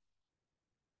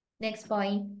 Next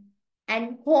point.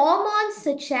 And hormones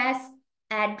such as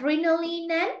adrenaline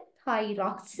and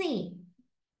thyroxine.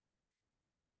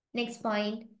 Next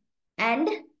point. And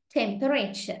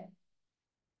temperature.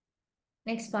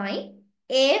 Next point.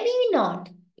 AV node.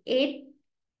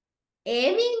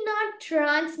 AV node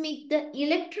transmit the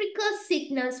electrical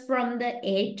signals from the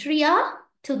atria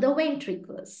to the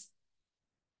ventricles.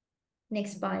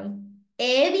 Next point.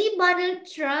 AV bundle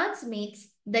transmits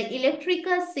the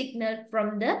electrical signal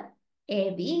from the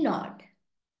AV node.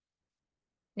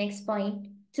 Next point.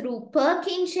 Through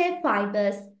Purkinje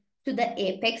fibers to the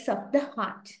apex of the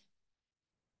heart.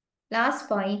 Last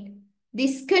point.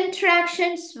 This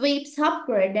contraction sweeps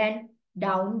upward and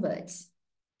downwards.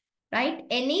 Right?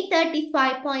 Any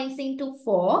 35 points into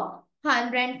 4,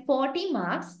 140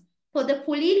 marks. For the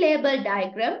fully labeled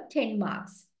diagram, 10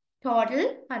 marks.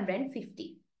 Total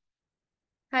 150.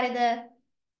 Harida.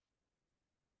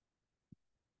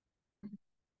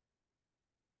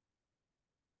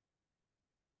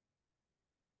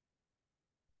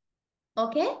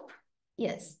 Okay?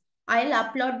 Yes. I'll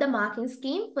upload the marking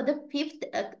scheme for the 5th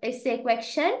essay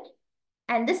question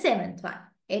and the 7th one.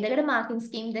 එදකට marking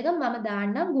scheme දෙක මම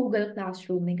දාන්නම් Google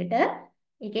Classroom එකට.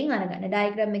 එකෙන් අරගන්න.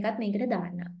 diagram එකත් මේකට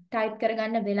දාන්න. type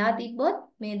කරගන්න වෙලා තිබ්බොත්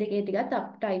මේ දෙකේ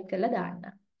ටිකත් type කරලා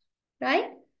දාන්න. Right?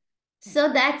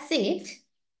 So that's it.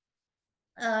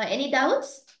 Any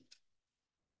doubts?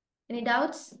 Any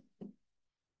doubts?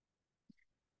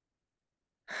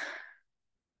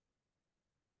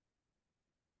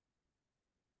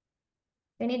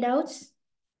 Any doubts?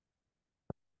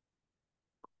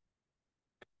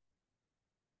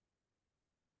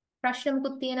 ප්‍රශ්න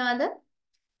මුකුත් තියනවද?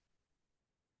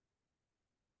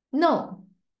 No.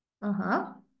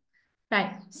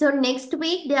 Right. So next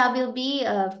week there will be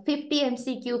a 50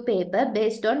 MCQ paper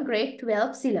based on grade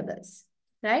 12 syllabus.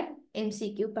 Right?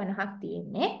 MCQ 50ක්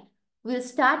තියෙන්නේ. We'll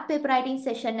start paper writing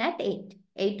session at 8.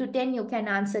 8 to 10 you can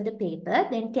answer the paper.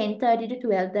 Then 10:30 to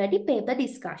 12:30 paper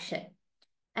discussion.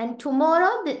 And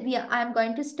tomorrow I'm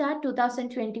going to start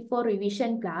 2024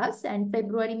 revision class and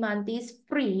February month is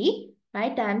free.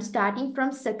 Right? I'm starting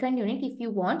from second unit. If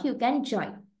you want, you can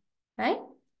join. Right?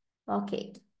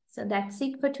 Okay. So that's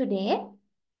it for today.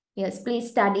 Yes, please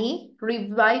study,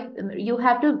 revive. You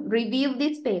have to review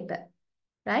this paper.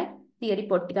 Right? Theory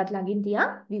pot ටිකත් ළඟින් තියා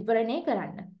විවරණය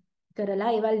කරන්න. කරලා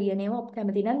ඒවා ලියනේම ඔබ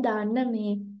කැමති නම් දාන්න මේ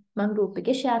මම group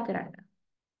එකේ share කරන්න.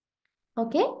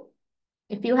 Okay?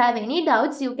 If you have any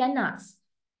doubts, you can ask.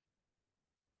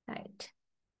 Right.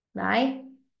 Bye.